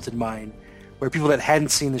fan tilted mind, where people that hadn't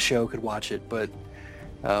seen the show could watch it, but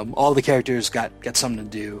all the characters got something to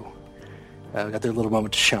do, got their little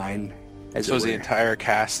moment to shine. So is the entire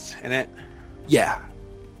cast in it? Yeah,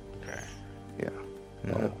 Okay.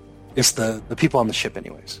 yeah. It's the people on the ship,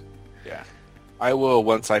 anyways. Yeah. I will,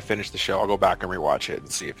 once I finish the show, I'll go back and rewatch it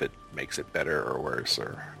and see if it makes it better or worse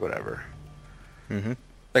or whatever. Mm-hmm.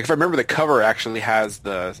 Like, if I remember, the cover actually has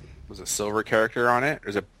was a Silver character on it? Or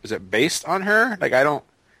is it based on her? Like,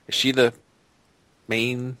 is she the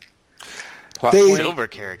main plot point? Silver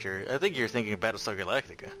character. I think you're thinking of Battlestar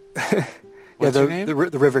Galactica. What's her name? the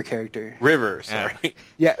River character. River, sorry.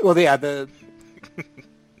 Yeah, well, I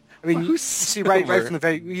mean, you Who's see right Silver? from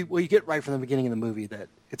the you get right from the beginning of the movie that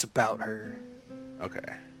it's about her,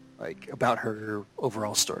 Okay. like about her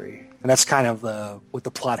overall story, and that's kind of what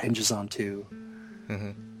the plot hinges on too.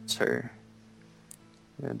 Mm-hmm. It's her,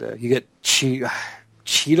 and you get Cheadle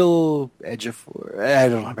Ejiofor. I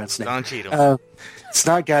don't know how to pronounce his name. Don Cheadle. It's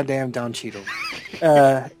not goddamn Don Cheadle.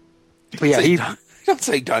 But yeah, Don't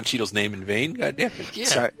say Don Cheadle's name in vain. God damn it.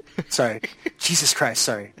 Yeah. Sorry. Jesus Christ,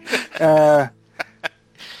 sorry.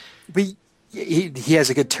 But he has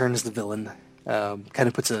a good turn as the villain. Kind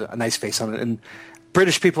of puts a nice face on it. And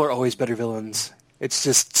British people are always better villains. It's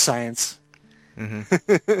just science.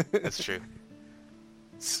 Mm-hmm. That's true.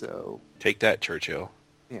 So, Take that, Churchill.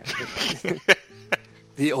 yeah.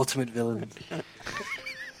 The ultimate villain.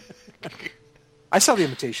 I saw The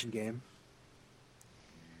Imitation Game.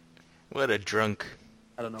 What a drunk.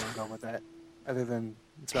 I don't know where I'm going with that, other than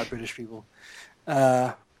it's about British people.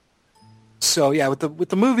 So yeah, with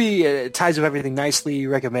the movie, it ties up everything nicely.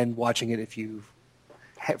 Recommend watching it if you,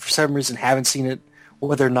 for some reason, haven't seen it,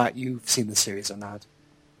 whether or not you've seen the series or not.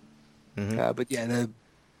 But yeah,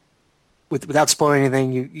 without spoiling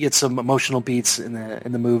anything, you get some emotional beats in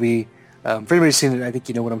the movie. For anybody who's seen it, I think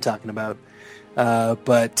you know what I'm talking about.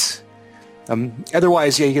 But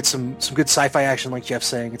otherwise, yeah, you get some good sci-fi action, like Jeff's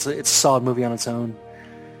saying. It's a solid movie on its own.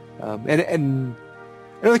 And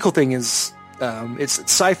another cool thing is it's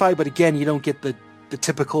sci-fi, but again, you don't get the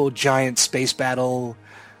typical giant space battle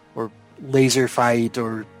or laser fight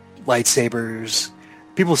or lightsabers.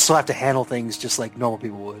 People still have to handle things just like normal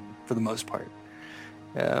people would, for the most part.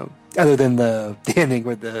 Other than the ending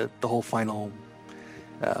where the whole final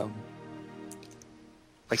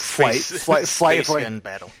like Space gun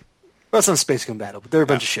battle. Well, it's not a space gun battle, but there are a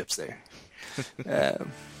bunch of ships there.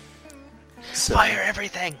 So, Fire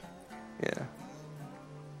everything. yeah.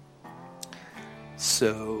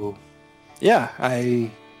 So, yeah,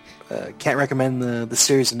 I can't recommend the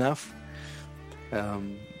series enough.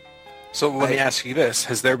 So let me ask you this: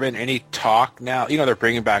 has there been any talk now? You know, they're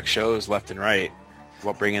bringing back shows left and right.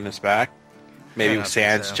 About bringing this back, maybe don't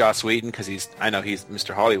sans think so. Joss Whedon because I know he's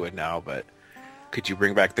Mr. Hollywood now, but could you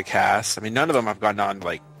bring back the cast? I mean, none of them have gone on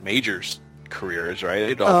like major careers, right?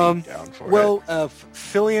 They'd all be down for it.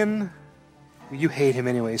 Fillion, you hate him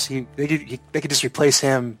anyways. They could just replace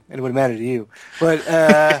him, and it wouldn't matter to you. But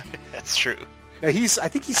That's true. I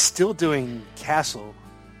think he's still doing Castle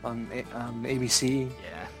on ABC.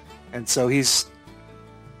 Yeah. And so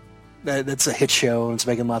that's a hit show, and it's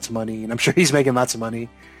making lots of money, and I'm sure he's making lots of money.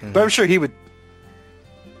 Mm-hmm. But I'm sure he would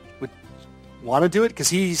want to do it because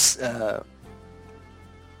he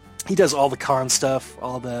does all the con stuff,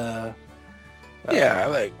 all the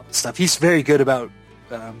stuff. He's very good about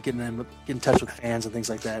getting in touch with fans and things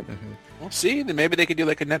like that. Well, see, then maybe they could do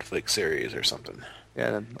like a Netflix series or something.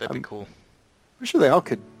 Yeah, That'd be cool. I'm sure they all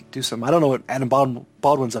could do something. I don't know what Adam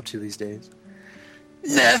Baldwin's up to these days.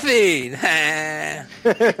 Nothing.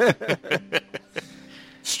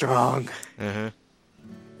 Strong.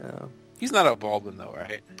 He's not a Baldwin though,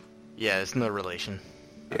 right? Yeah, it's no relation.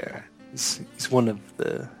 Yeah, he's one of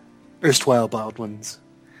the erstwhile Baldwins.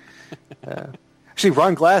 Actually,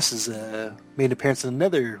 Ron Glass has made an appearance in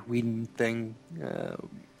another Whedon thing,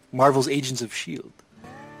 Marvel's Agents of S.H.I.E.L.D.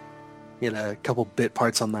 He had a couple bit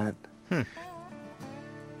parts on that.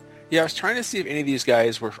 Yeah, I was trying to see if any of these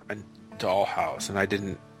guys were in Dollhouse, and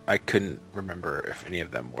I couldn't remember if any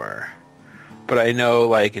of them were. But I know,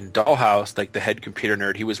 like, in Dollhouse, like, the head computer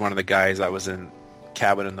nerd, he was one of the guys that was in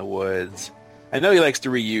Cabin in the Woods. I know he likes to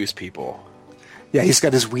reuse people. Yeah, he's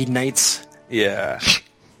got his Whedonites. Yeah.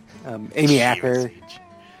 Amy Acker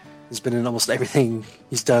has been in almost everything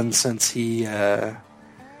he's done since he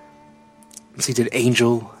did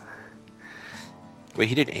Angel. Wait,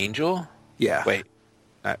 he did Angel? Yeah. Wait,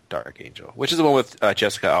 not Dark Angel. Which is the one with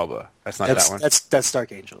Jessica Alba? That's not that one? That's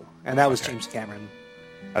Dark Angel. And that was James Cameron.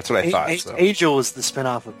 That's what I thought. So. Angel is the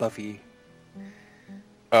spinoff of Buffy.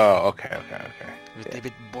 Oh, okay. With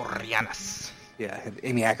David Boreanaz. Yeah, and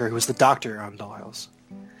Amy Acker, who was the doctor on Dollhouse.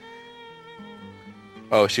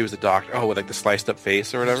 Oh, she was the doctor. Oh, with like the sliced up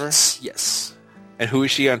face or whatever? Yes. And who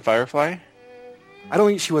is she on Firefly? I don't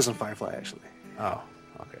think she was on Firefly, actually. Oh,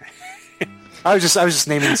 okay. I was just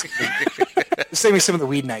naming some of the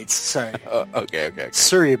Whedonites. Sorry. Okay.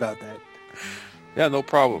 Sorry about that. Yeah, no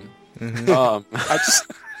problem.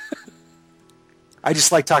 I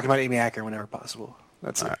just like talking about Amy Acker whenever possible.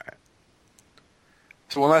 That's it. All right.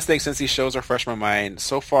 So one last thing, since these shows are fresh in my mind,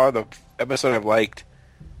 so far the episode I've liked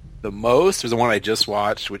the most was the one I just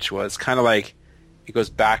watched, which was kind of like it goes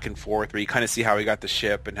back and forth where you kind of see how he got the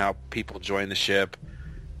ship and how people join the ship,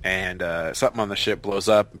 and something on the ship blows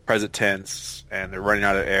up, present tense, and they're running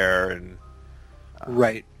out of air. And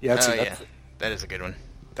right. Yeah, that is a good one.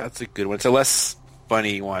 That's a good one. It's a less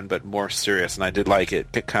funny one, but more serious, and I did like it.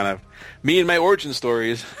 It kind of me and my origin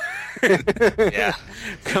stories. Yeah,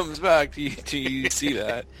 comes back to you see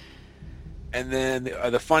that. And then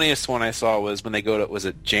the funniest one I saw was when they go to, was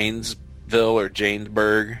it Janesville or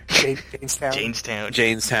Janesburg? Janestown.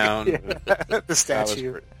 Yeah. The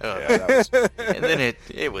statue. And then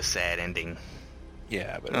it was sad ending.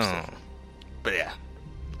 Yeah, but but yeah,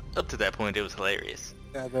 up to that point it was hilarious.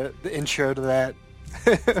 Yeah, the intro to that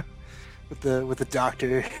with the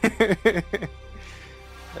doctor.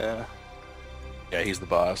 Yeah, he's the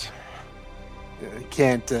boss. He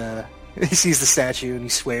can't. He sees the statue and he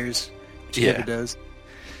swears. Which he never does.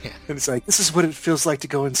 Yeah. And it's like, this is what it feels like to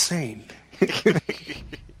go insane.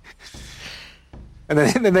 and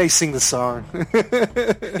then they sing the song.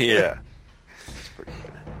 Yeah.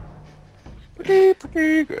 It's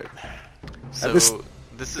pretty good. So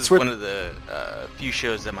This is one of the few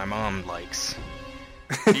shows that my mom likes.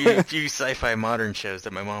 few sci-fi modern shows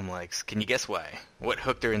that my mom likes. Can you guess why? What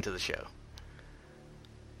hooked her into the show?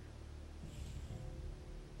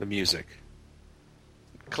 The music.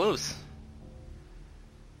 Close.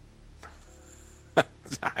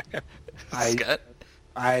 Scott?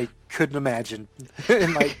 I couldn't imagine.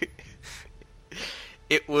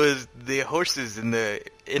 It was the horses in the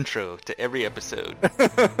intro to every episode.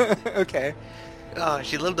 Okay. Oh,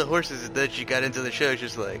 she loved the horses, and then she got into the show.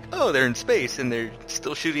 She's like, oh, they're in space, and they're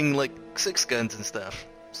still shooting, like, 6 guns and stuff.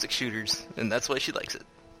 6 shooters, and that's why she likes it.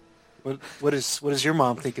 What does your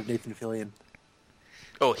mom think of Nathan Fillion?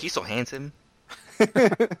 Oh, he's so handsome.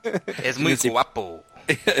 Es muy guapo.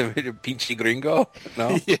 Pinche gringo?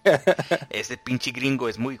 No? Yeah. Ese pinche gringo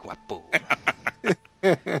es muy guapo.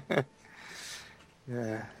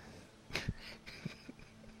 Yeah.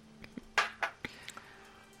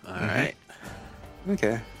 All right.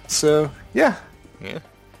 Okay. So, yeah. Yeah.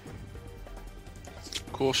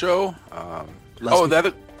 Cool show.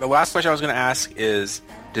 The last question I was going to ask is,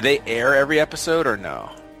 do they air every episode or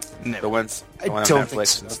no? Never. The ones I on don't Netflix think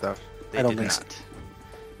so. and stuff? They I don't did think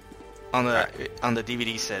not. On the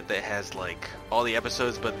DVD set that has like all the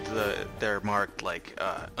episodes, but they're marked like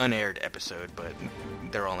unaired episode, but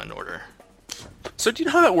they're all in order. So do you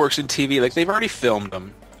know how that works in TV? Like, they've already filmed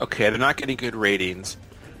them. Okay, they're not getting good ratings.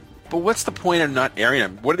 But what's the point of not airing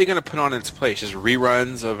them? What are they going to put on its place? Just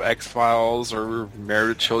reruns of X-Files or Married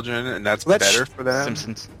with Children, and that's better for them?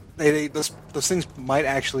 Simpsons. Those things might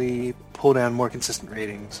actually pull down more consistent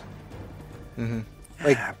ratings. Mm-hmm.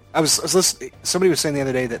 Like, I was listening. Somebody was saying the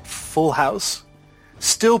other day that Full House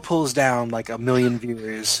still pulls down like 1 million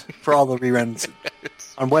viewers for all the reruns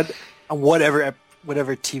on whatever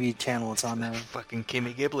TV channel it's on now. Fucking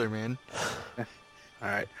Kimmy Gibbler, man. All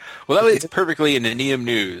right. Well, that leads perfectly into Neum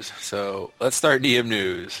News. So let's start Neum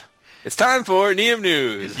News. It's time for Neum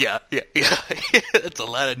News. Yeah. That's a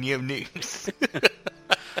lot of Neum News.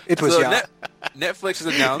 It was Netflix has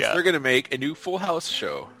announced Yeah. they're going to make a new Full House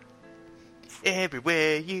show.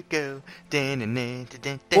 Everywhere you go.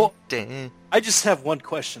 Well, I just have one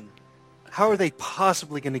question. How are they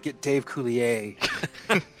possibly going to get Dave Coulier?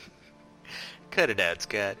 Cut it out,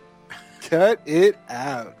 Scott. Cut it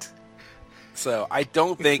out. So I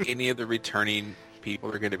don't think any of the returning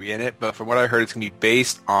people are going to be in it, but from what I heard, it's going to be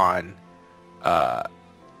based on Kimmy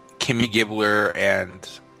Gibbler and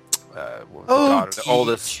the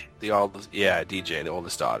oldest, DJ, the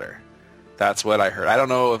oldest daughter. That's what I heard. I don't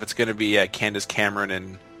know if it's going to be Candace Cameron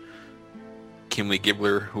and Kimmy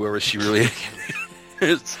Gibbler, whoever she really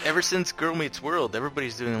is. Ever since Girl Meets World,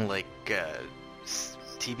 everybody's doing like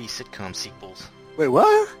TV sitcom sequels. Wait,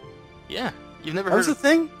 what? Yeah, you've never That was heard a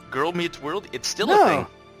thing? of Girl Meets World? It's still No. a thing.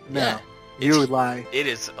 No. Yeah. You would lie. It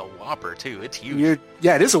is a whopper too. It's huge.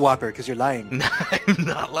 It is a whopper because you're lying. I'm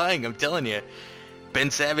not lying. I'm telling you. Ben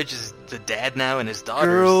Savage is the dad now, and his daughters.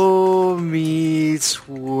 Girl Meets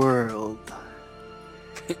World.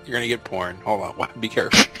 You're going to get porn. Hold on. Be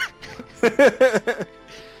careful.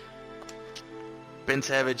 Ben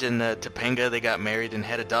Savage and Topanga, they got married and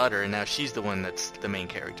had a daughter, and now she's the one that's the main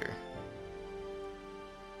character.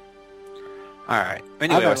 All right. I've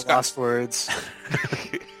Anyway, had lost words.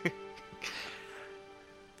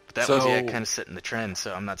 But that was kind of setting the trend,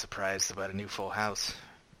 so I'm not surprised about a new Full House.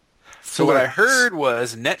 So what I heard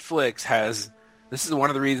was Netflix has, this is one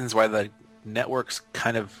of the reasons why the networks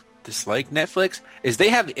kind of dislike Netflix, is they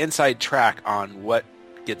have the inside track on what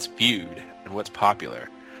gets viewed and what's popular.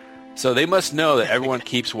 So they must know that everyone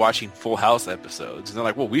keeps watching Full House episodes. And they're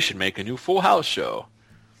like, well, we should make a new Full House show.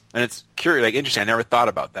 And it's curious, like interesting. I never thought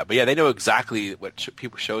about that. But yeah, they know exactly what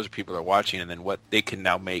shows people are watching and then what they can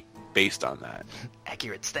now make based on that.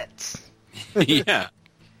 Accurate stats. Yeah.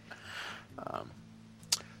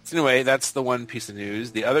 So anyway, that's the one piece of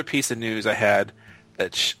news. The other piece of news I had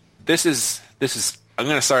that this is I'm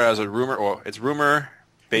going to start as a rumor, or it's rumor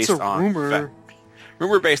based on rumor.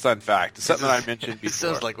 Rumor based on fact. It's something that I mentioned before. It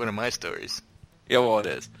sounds like one of my stories. Yeah, well, it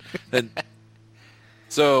is.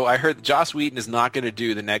 So I heard that Joss Whedon is not going to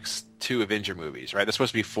do the next 2 Avenger movies, right? There's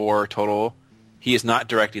supposed to be 4 total. He is not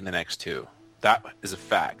directing the next 2. That is a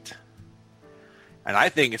fact. And I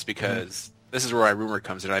think it's because, this is where my rumor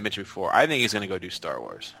comes in, I mentioned before, I think he's going to go do Star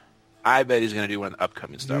Wars. I bet he's going to do one of the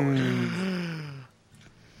upcoming Star Wars movies.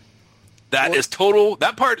 That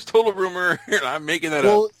part is total rumor, and I'm making that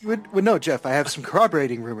up. Well, no, Jeff, I have some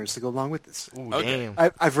corroborating rumors to go along with this. Ooh, Okay.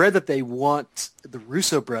 damn. I've read that they want the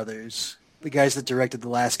Russo brothers, the guys that directed the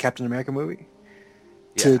last Captain America movie,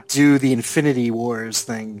 to do the Infinity Wars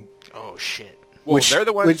thing. Oh, shit. Well, they're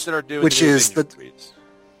the ones that are doing the is Avenger movies.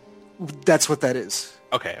 That's what that is.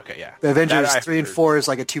 Okay, yeah. The Avengers That I 3 and heard. 4 is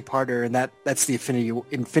like a two-parter, and that's the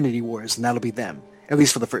Infinity Wars, and that'll be them, at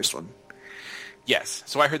least for the first one. Yes,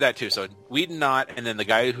 so I heard that too. So Whedon not, and then the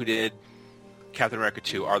guy who did Captain America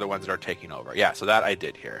 2 are the ones that are taking over. Yeah, so that I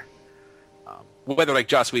did hear. Whether like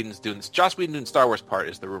Joss Whedon's doing this, Joss Whedon doing Star Wars part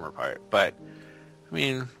is the rumor part. But I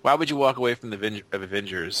mean, why would you walk away from the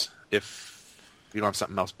Avengers if you don't have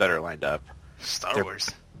something else better lined up? Star Wars.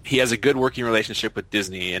 He has a good working relationship with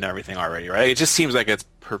Disney and everything already, right? It just seems like it's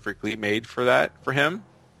perfectly made for that for him.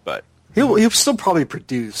 But He'll still probably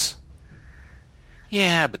produce.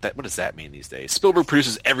 yeah, but what does that mean these days? Spielberg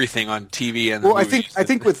produces everything on TV and Well, movies. I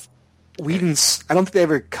think with Whedon's, I don't think they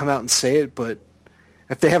ever come out and say it, but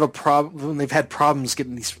if they have a problem, when they've had problems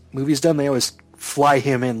getting these movies done, they always fly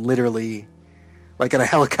him in literally, like in a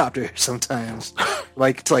helicopter sometimes,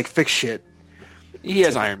 like to like fix shit. he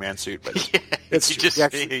has Iron Man suit, but That's he true. just He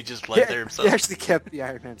actually- he just left there himself. He actually kept the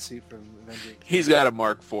Iron Man suit from Avengers. he's got a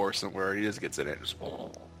Mark IV somewhere. He just gets in it. And just,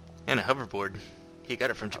 And a hoverboard. He got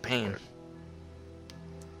it from Japan.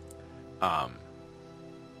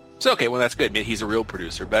 So okay, well that's good. I mean, he's a real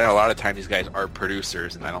producer, but a lot of times these guys are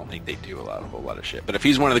producers, and I don't think they do a whole lot of shit. But if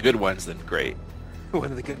he's one of the good ones, then great. One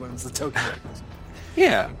of the good ones, the Tokyo.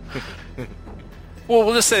 Yeah. Well,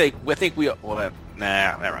 we'll just say I think we. Well,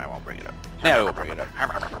 nah, never mind. I won't bring it up. Nah, I won't bring it up.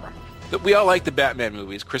 But we all like the Batman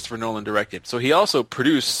movies. Christopher Nolan directed, so he also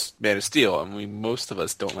produced Man of Steel, and most of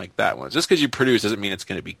us don't like that one. Just because you produce doesn't mean it's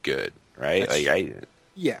going to be good, right?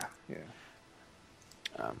 Yeah.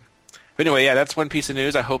 But anyway, yeah, that's one piece of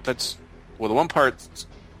news. I hope that's the one part's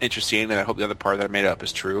interesting, and I hope the other part that I made up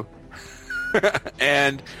is true.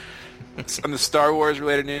 And on the Star Wars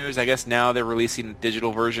related news, I guess now they're releasing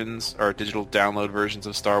digital versions or digital download versions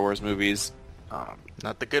of Star Wars movies.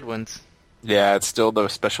 Not the good ones. Yeah, it's still the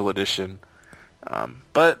special edition.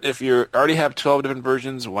 But if you already have 12 different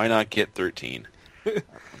versions, why not get 13?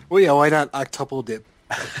 Well, yeah, why not octuple dip?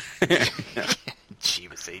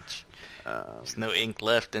 Jeebus H. There's no ink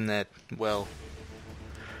left in that well.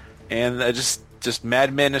 And just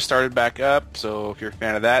Mad Men has started back up, so if you're a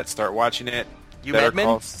fan of that, start watching it. You Mad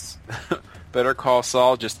Men? Better Call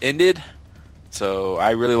Saul just ended, so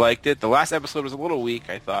I really liked it. The last episode was a little weak,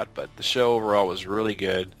 I thought, but the show overall was really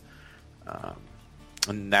good.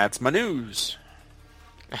 And that's my news.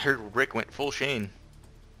 I heard Rick went full Shane.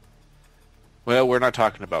 Well, we're not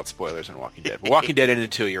talking about spoilers in Walking Dead. But Walking Dead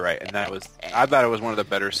ended too, you're right, and I thought it was one of the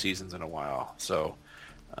better seasons in a while. So,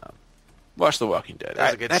 watch The Walking Dead. That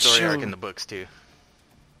was a good that story show arc in the books too.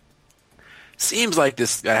 Seems like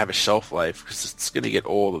this gotta have a shelf life because it's gonna get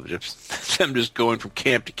old of just them just going from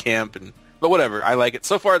camp to camp, but whatever. I like it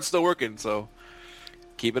so far. It's still working, so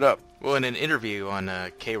keep it up. Well, in an interview on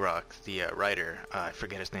K-Rock, the writer, I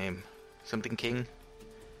forget his name, something King.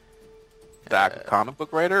 The comic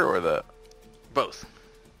book writer or the Both.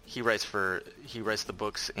 He writes the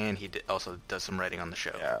books, and he also does some writing on the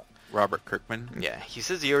show. Robert Kirkman. Yeah, he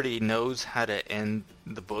says he already knows how to end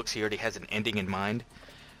the books. He already has an ending in mind.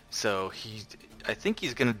 So I think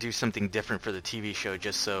he's going to do something different for the TV show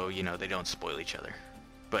just so, they don't spoil each other.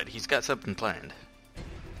 But he's got something planned.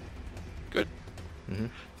 Good. Mm-hmm.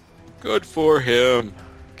 Good for him.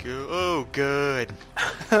 Oh, good.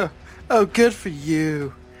 Oh, good for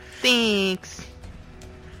you. Thanks.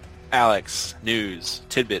 Alex, news,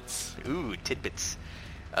 tidbits. Ooh, tidbits.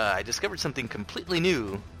 I discovered something completely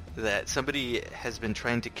new, that somebody has been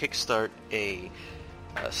trying to kickstart a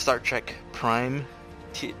Star Trek Prime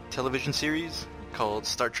television series called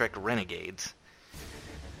Star Trek Renegades.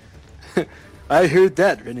 I heard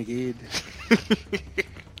that, Renegade.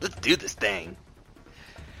 Let's do this thing.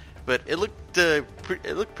 But it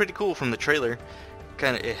looked pretty cool from the trailer.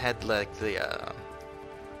 It had like the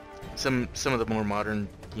some of the more modern,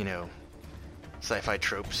 sci-fi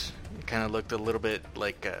tropes. It kind of looked a little bit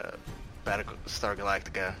like Battlestar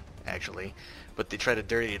Galactica, actually, but they tried to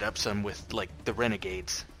dirty it up some with like the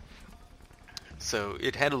Renegades. So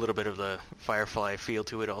it had a little bit of the Firefly feel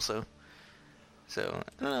to it also. So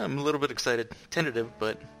I'm a little bit excited, tentative,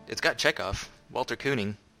 but it's got Chekhov, Walter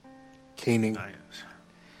Koenig. Caning.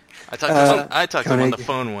 I talked to him on the Koenig.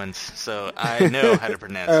 phone once, so I know how to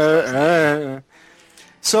pronounce his last name.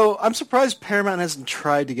 So I'm surprised Paramount hasn't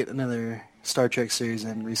tried to get another Star Trek series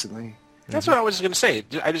in recently. That's what I was going to say.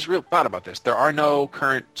 I just really thought about this. There are no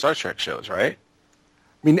current Star Trek shows, right?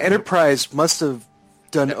 I mean, Enterprise must have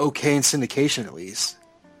done okay in syndication at least.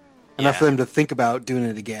 Enough for them to think about doing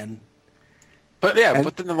it again. But yeah, And-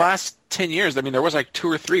 but in the last 10 years, I mean, there was like 2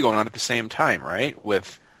 or 3 going on at the same time, right?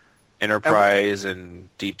 With Enterprise and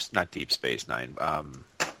not Deep Space Nine.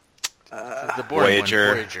 The boring Voyager.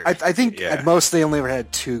 one, Voyager. I think Yeah. at most they only ever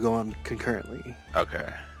had 2 going concurrently.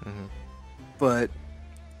 Okay. But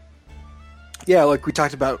Yeah, like we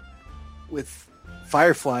talked about with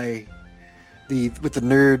Firefly, with the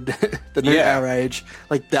nerd the nerd Yeah. outrage.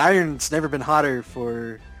 Like the iron's never been hotter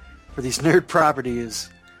for these nerd properties,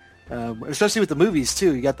 especially with the movies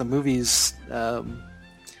too. You got the movies. You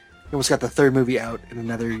almost got the third movie out in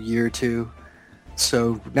another year or two,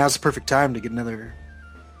 so now's the perfect time to get another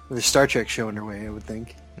Star Trek show underway. I would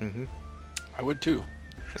think. Mm-hmm. I would too.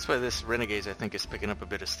 That's why this Renegades, I think, is picking up a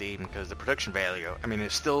bit of steam, because the production value, I mean,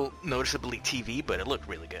 it's still noticeably TV, but it looked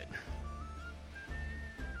really good.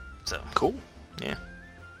 So, Cool. yeah.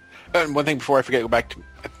 And one thing before I forget, go back to,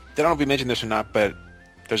 I don't know if we mentioned this or not, but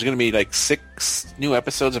there's going to be like 6 new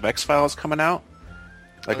episodes of X-Files coming out.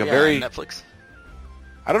 Like Oh, a yeah, very, on Netflix.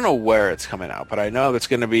 I don't know where it's coming out, but I know it's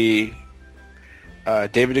going to be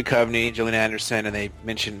David Duchovny, Gillian Anderson, and they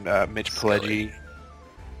mentioned Mitch Scully. Pileggi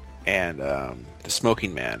and the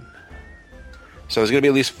Smoking Man. So there's going to be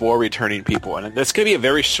at least 4 returning people, and it's going to be a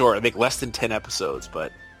very short, I think less than 10 episodes,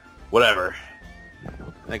 but whatever. I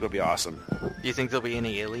think it'll be awesome. Do you think there'll be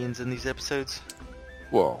any aliens in these episodes?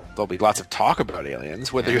 Well, there'll be lots of talk about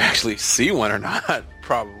aliens. Whether you actually see one or not,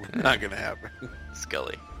 probably not going to happen.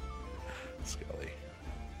 Scully. Scully.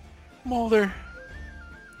 Mulder. And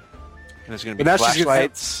there's going to be But now she's gonna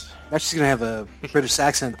flashlights. Now she's gonna have a British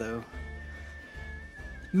accent though.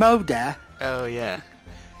 Mulder. Oh, yeah.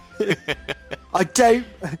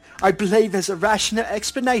 I believe there's a rational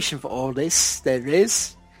explanation for all this. There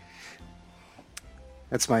is.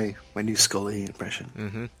 That's my new Scully impression.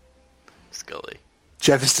 Mm-hmm. Scully.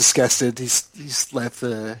 Jeff is disgusted. He's left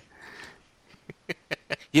the.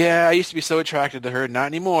 Yeah, I used to be so attracted to her. Not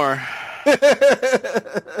anymore.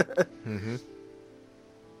 Mm-hmm.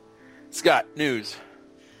 Scott, news.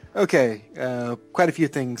 Okay, quite a few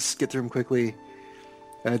things. Get through them quickly.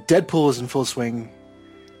 Deadpool is in full swing.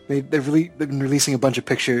 They've been releasing a bunch of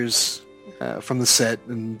pictures from the set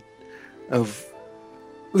and of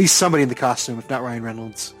at least somebody in the costume, if not Ryan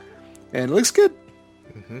Reynolds, and it looks good.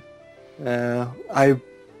 Mm-hmm.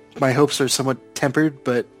 My hopes are somewhat tempered,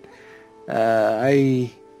 but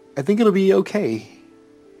I think it'll be okay.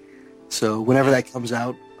 So whenever that comes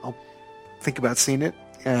out, I'll think about seeing it.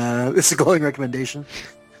 It's a glowing recommendation.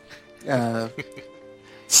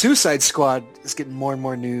 Suicide Squad is getting more and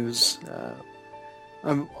more news.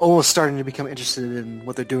 I'm almost starting to become interested in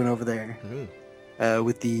what they're doing over there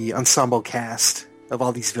with the ensemble cast of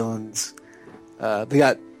all these villains. They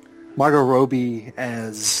got Margot Robbie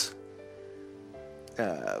as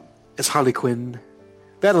Harley Quinn.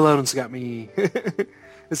 That alone's got me.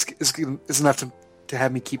 it's enough to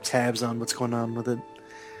have me keep tabs on what's going on with it.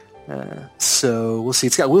 So we'll see.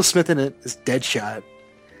 It's got Will Smith in it as Deadshot,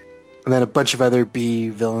 and then a bunch of other B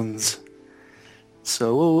villains.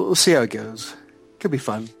 So we'll see how it goes. Could be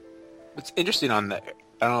fun. It's interesting on the.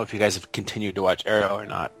 I don't know if you guys have continued to watch Arrow or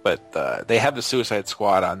not, but they have the Suicide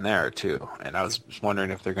Squad on there too, and I was just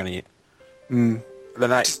wondering if they're going to. They're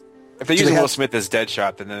not. If they're using Will Smith as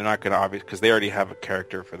Deadshot, then they're not going to obviously because they already have a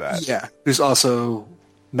character for that. Yeah, who's also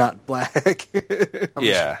not black.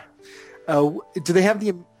 Yeah. Do they have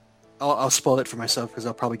the? I'll spoil it for myself because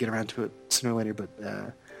I'll probably get around to it sooner or later. But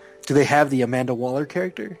do they have the Amanda Waller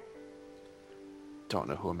character? Don't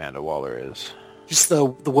know who Amanda Waller is. Just the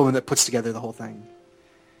woman that puts together the whole thing.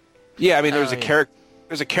 Yeah, I mean, there's Oh, a yeah. character.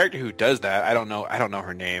 There's a character who does that. I don't know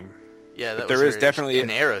her name. Yeah, that But was there is her definitely in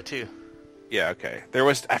Arrow, too. Yeah, okay.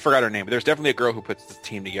 I forgot her name, but there's definitely a girl who puts the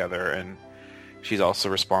team together, and she's also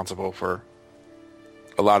responsible for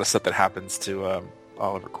a lot of stuff that happens to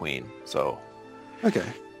Oliver Queen. So, Okay,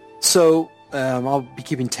 so I'll be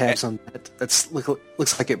keeping tabs on that.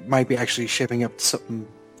 Looks like it might be actually shaping up to something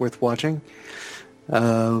worth watching.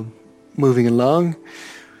 Moving along,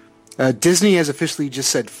 Disney has officially just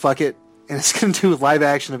said fuck it, and it's going to do a live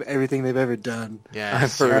action of everything they've ever done. Yeah,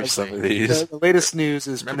 I've heard some seriously. of these. The latest news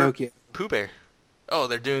is Remember Pinocchio. Pooh Bear? Oh,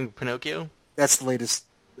 they're doing Pinocchio? That's the latest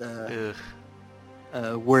Ugh.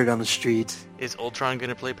 word on the street. Is Ultron going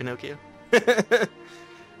to play Pinocchio?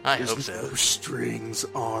 I hope There's so. no strings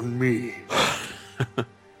on me.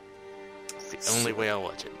 It's the only way I'll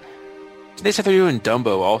watch it. they said they're doing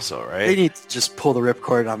Dumbo also, They right? need to just pull the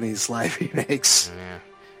ripcord on these live remakes. Yeah.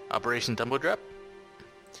 Operation Dumbo Drop?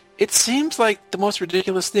 It seems like the most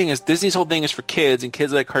ridiculous thing is Disney's whole thing is for kids, and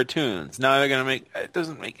kids like cartoons. Now they're gonna make it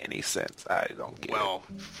doesn't make any sense. I don't get it. Well,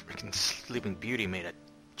 freaking Sleeping Beauty made a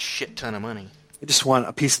shit ton of money. I just want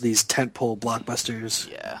a piece of these tentpole blockbusters,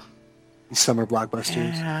 Yeah. these summer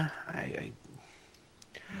blockbusters. Yeah,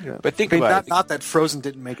 Yeah. But think I mean, about it. not that Frozen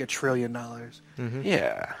didn't make $1 trillion.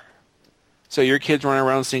 Yeah. So your kids running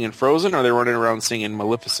around singing Frozen, or are they running around singing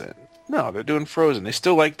Maleficent? No, they're doing Frozen. They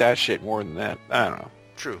still like that shit more than that. I don't know.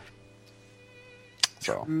 True.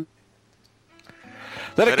 So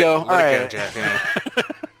Let it go. All Let it right. go, Jeff. Yeah.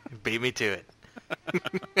 Beat me to it.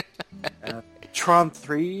 Tron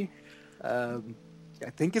 3, I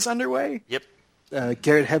think is underway. Yep.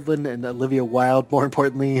 Garrett Hedlund and Olivia Wilde, more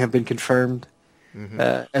importantly, have been confirmed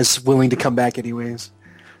as willing to come back anyways.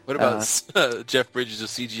 What about Jeff Bridges'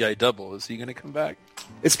 CGI double? Is he going to come back?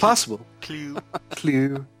 It's possible. Clue.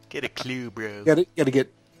 Clue. Get a clue, bro. Got to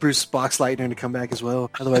get Bruce Boxleitner to come back as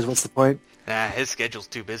well. Otherwise, what's the point? Nah, his schedule's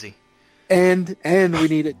too busy. And we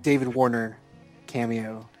need a David Warner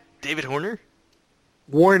cameo. David Horner?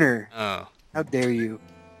 Warner. Oh. How dare you?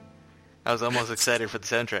 I was almost excited for the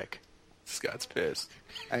soundtrack. Scott's pissed.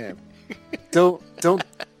 I am. Don't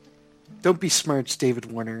besmirch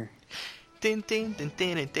David Warner. Dun, dun, dun,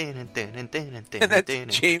 dun, dun, dun, dun, dun, dun, dun, And that's dun.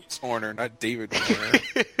 James Horner, not David Horner.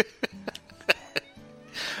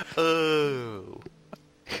 Oh.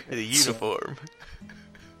 The uniform.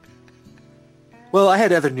 Well, I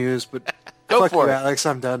had other news, but Go fuck for you, it. Alex.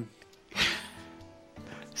 I'm done.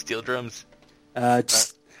 Steel drums. By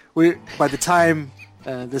the time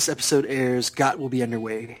this episode airs, GOT will be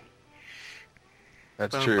underway.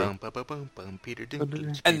 That's Bum, true. bum, bum, bum, bum, bum, Peter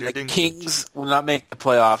Dinklage, And Peter the Dinklage. Kings will not make the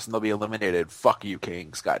playoffs, and they'll be eliminated. Fuck you,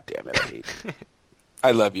 Kings. God damn it, I hate you. I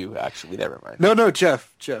love you, actually. Never mind. No,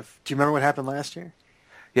 Jeff. Do you remember what happened last year?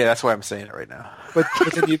 Yeah, that's why I'm saying it right now. But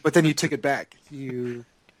then you took it back.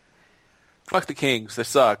 Fuck the Kings. They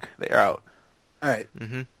suck. They're out. All right.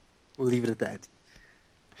 Mhm. We'll leave it at that.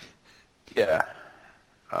 Yeah.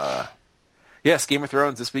 Yes, Game of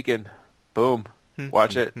Thrones this weekend. Boom.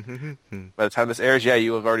 Watch it. By the time this airs, yeah,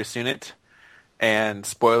 you have already seen it. And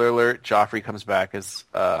spoiler alert, Joffrey comes back as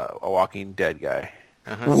a Walking Dead guy.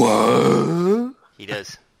 What? He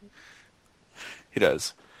does. He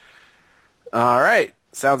does. All right.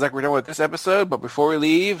 Sounds like we're done with this episode, but before we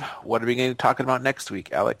leave, what are we going to be talking about next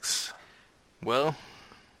week, Alex? Well,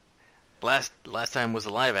 last time was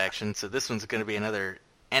a live action, so this one's going to be another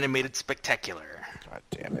animated spectacular. God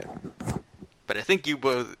damn it. But I think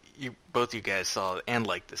both you guys saw and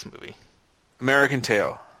liked this movie. American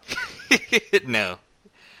Tail. No,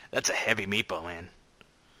 that's a heavy meatball, man.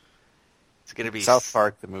 It's going to be South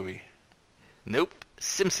Park, the movie. Nope,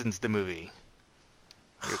 Simpsons the movie.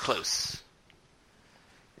 You're close.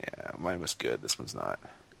 Yeah, mine was good. This one's not.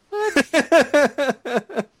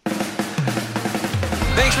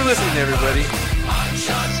 Thanks for listening, everybody.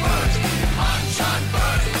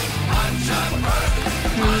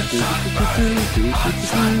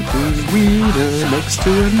 Wiener next to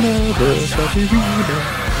another fluffy wiener.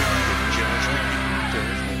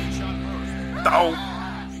 Oh.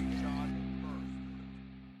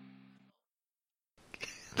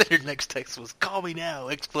 Their next text was, "Call me now!"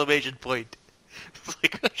 Exclamation point. It's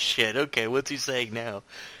like, oh shit, okay, what's he saying now?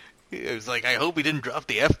 It was like, I hope he didn't drop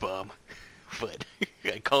the F-bomb. But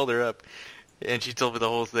I called her up, and she told me the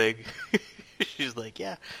whole thing. She's like,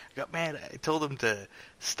 yeah, I got mad. I told him to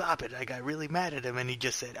stop it. I got really mad at him, and he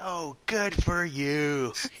just said, "Oh, good for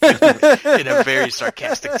you," in a very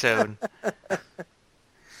sarcastic tone.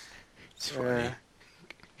 It's funny.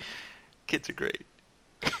 Kids are great.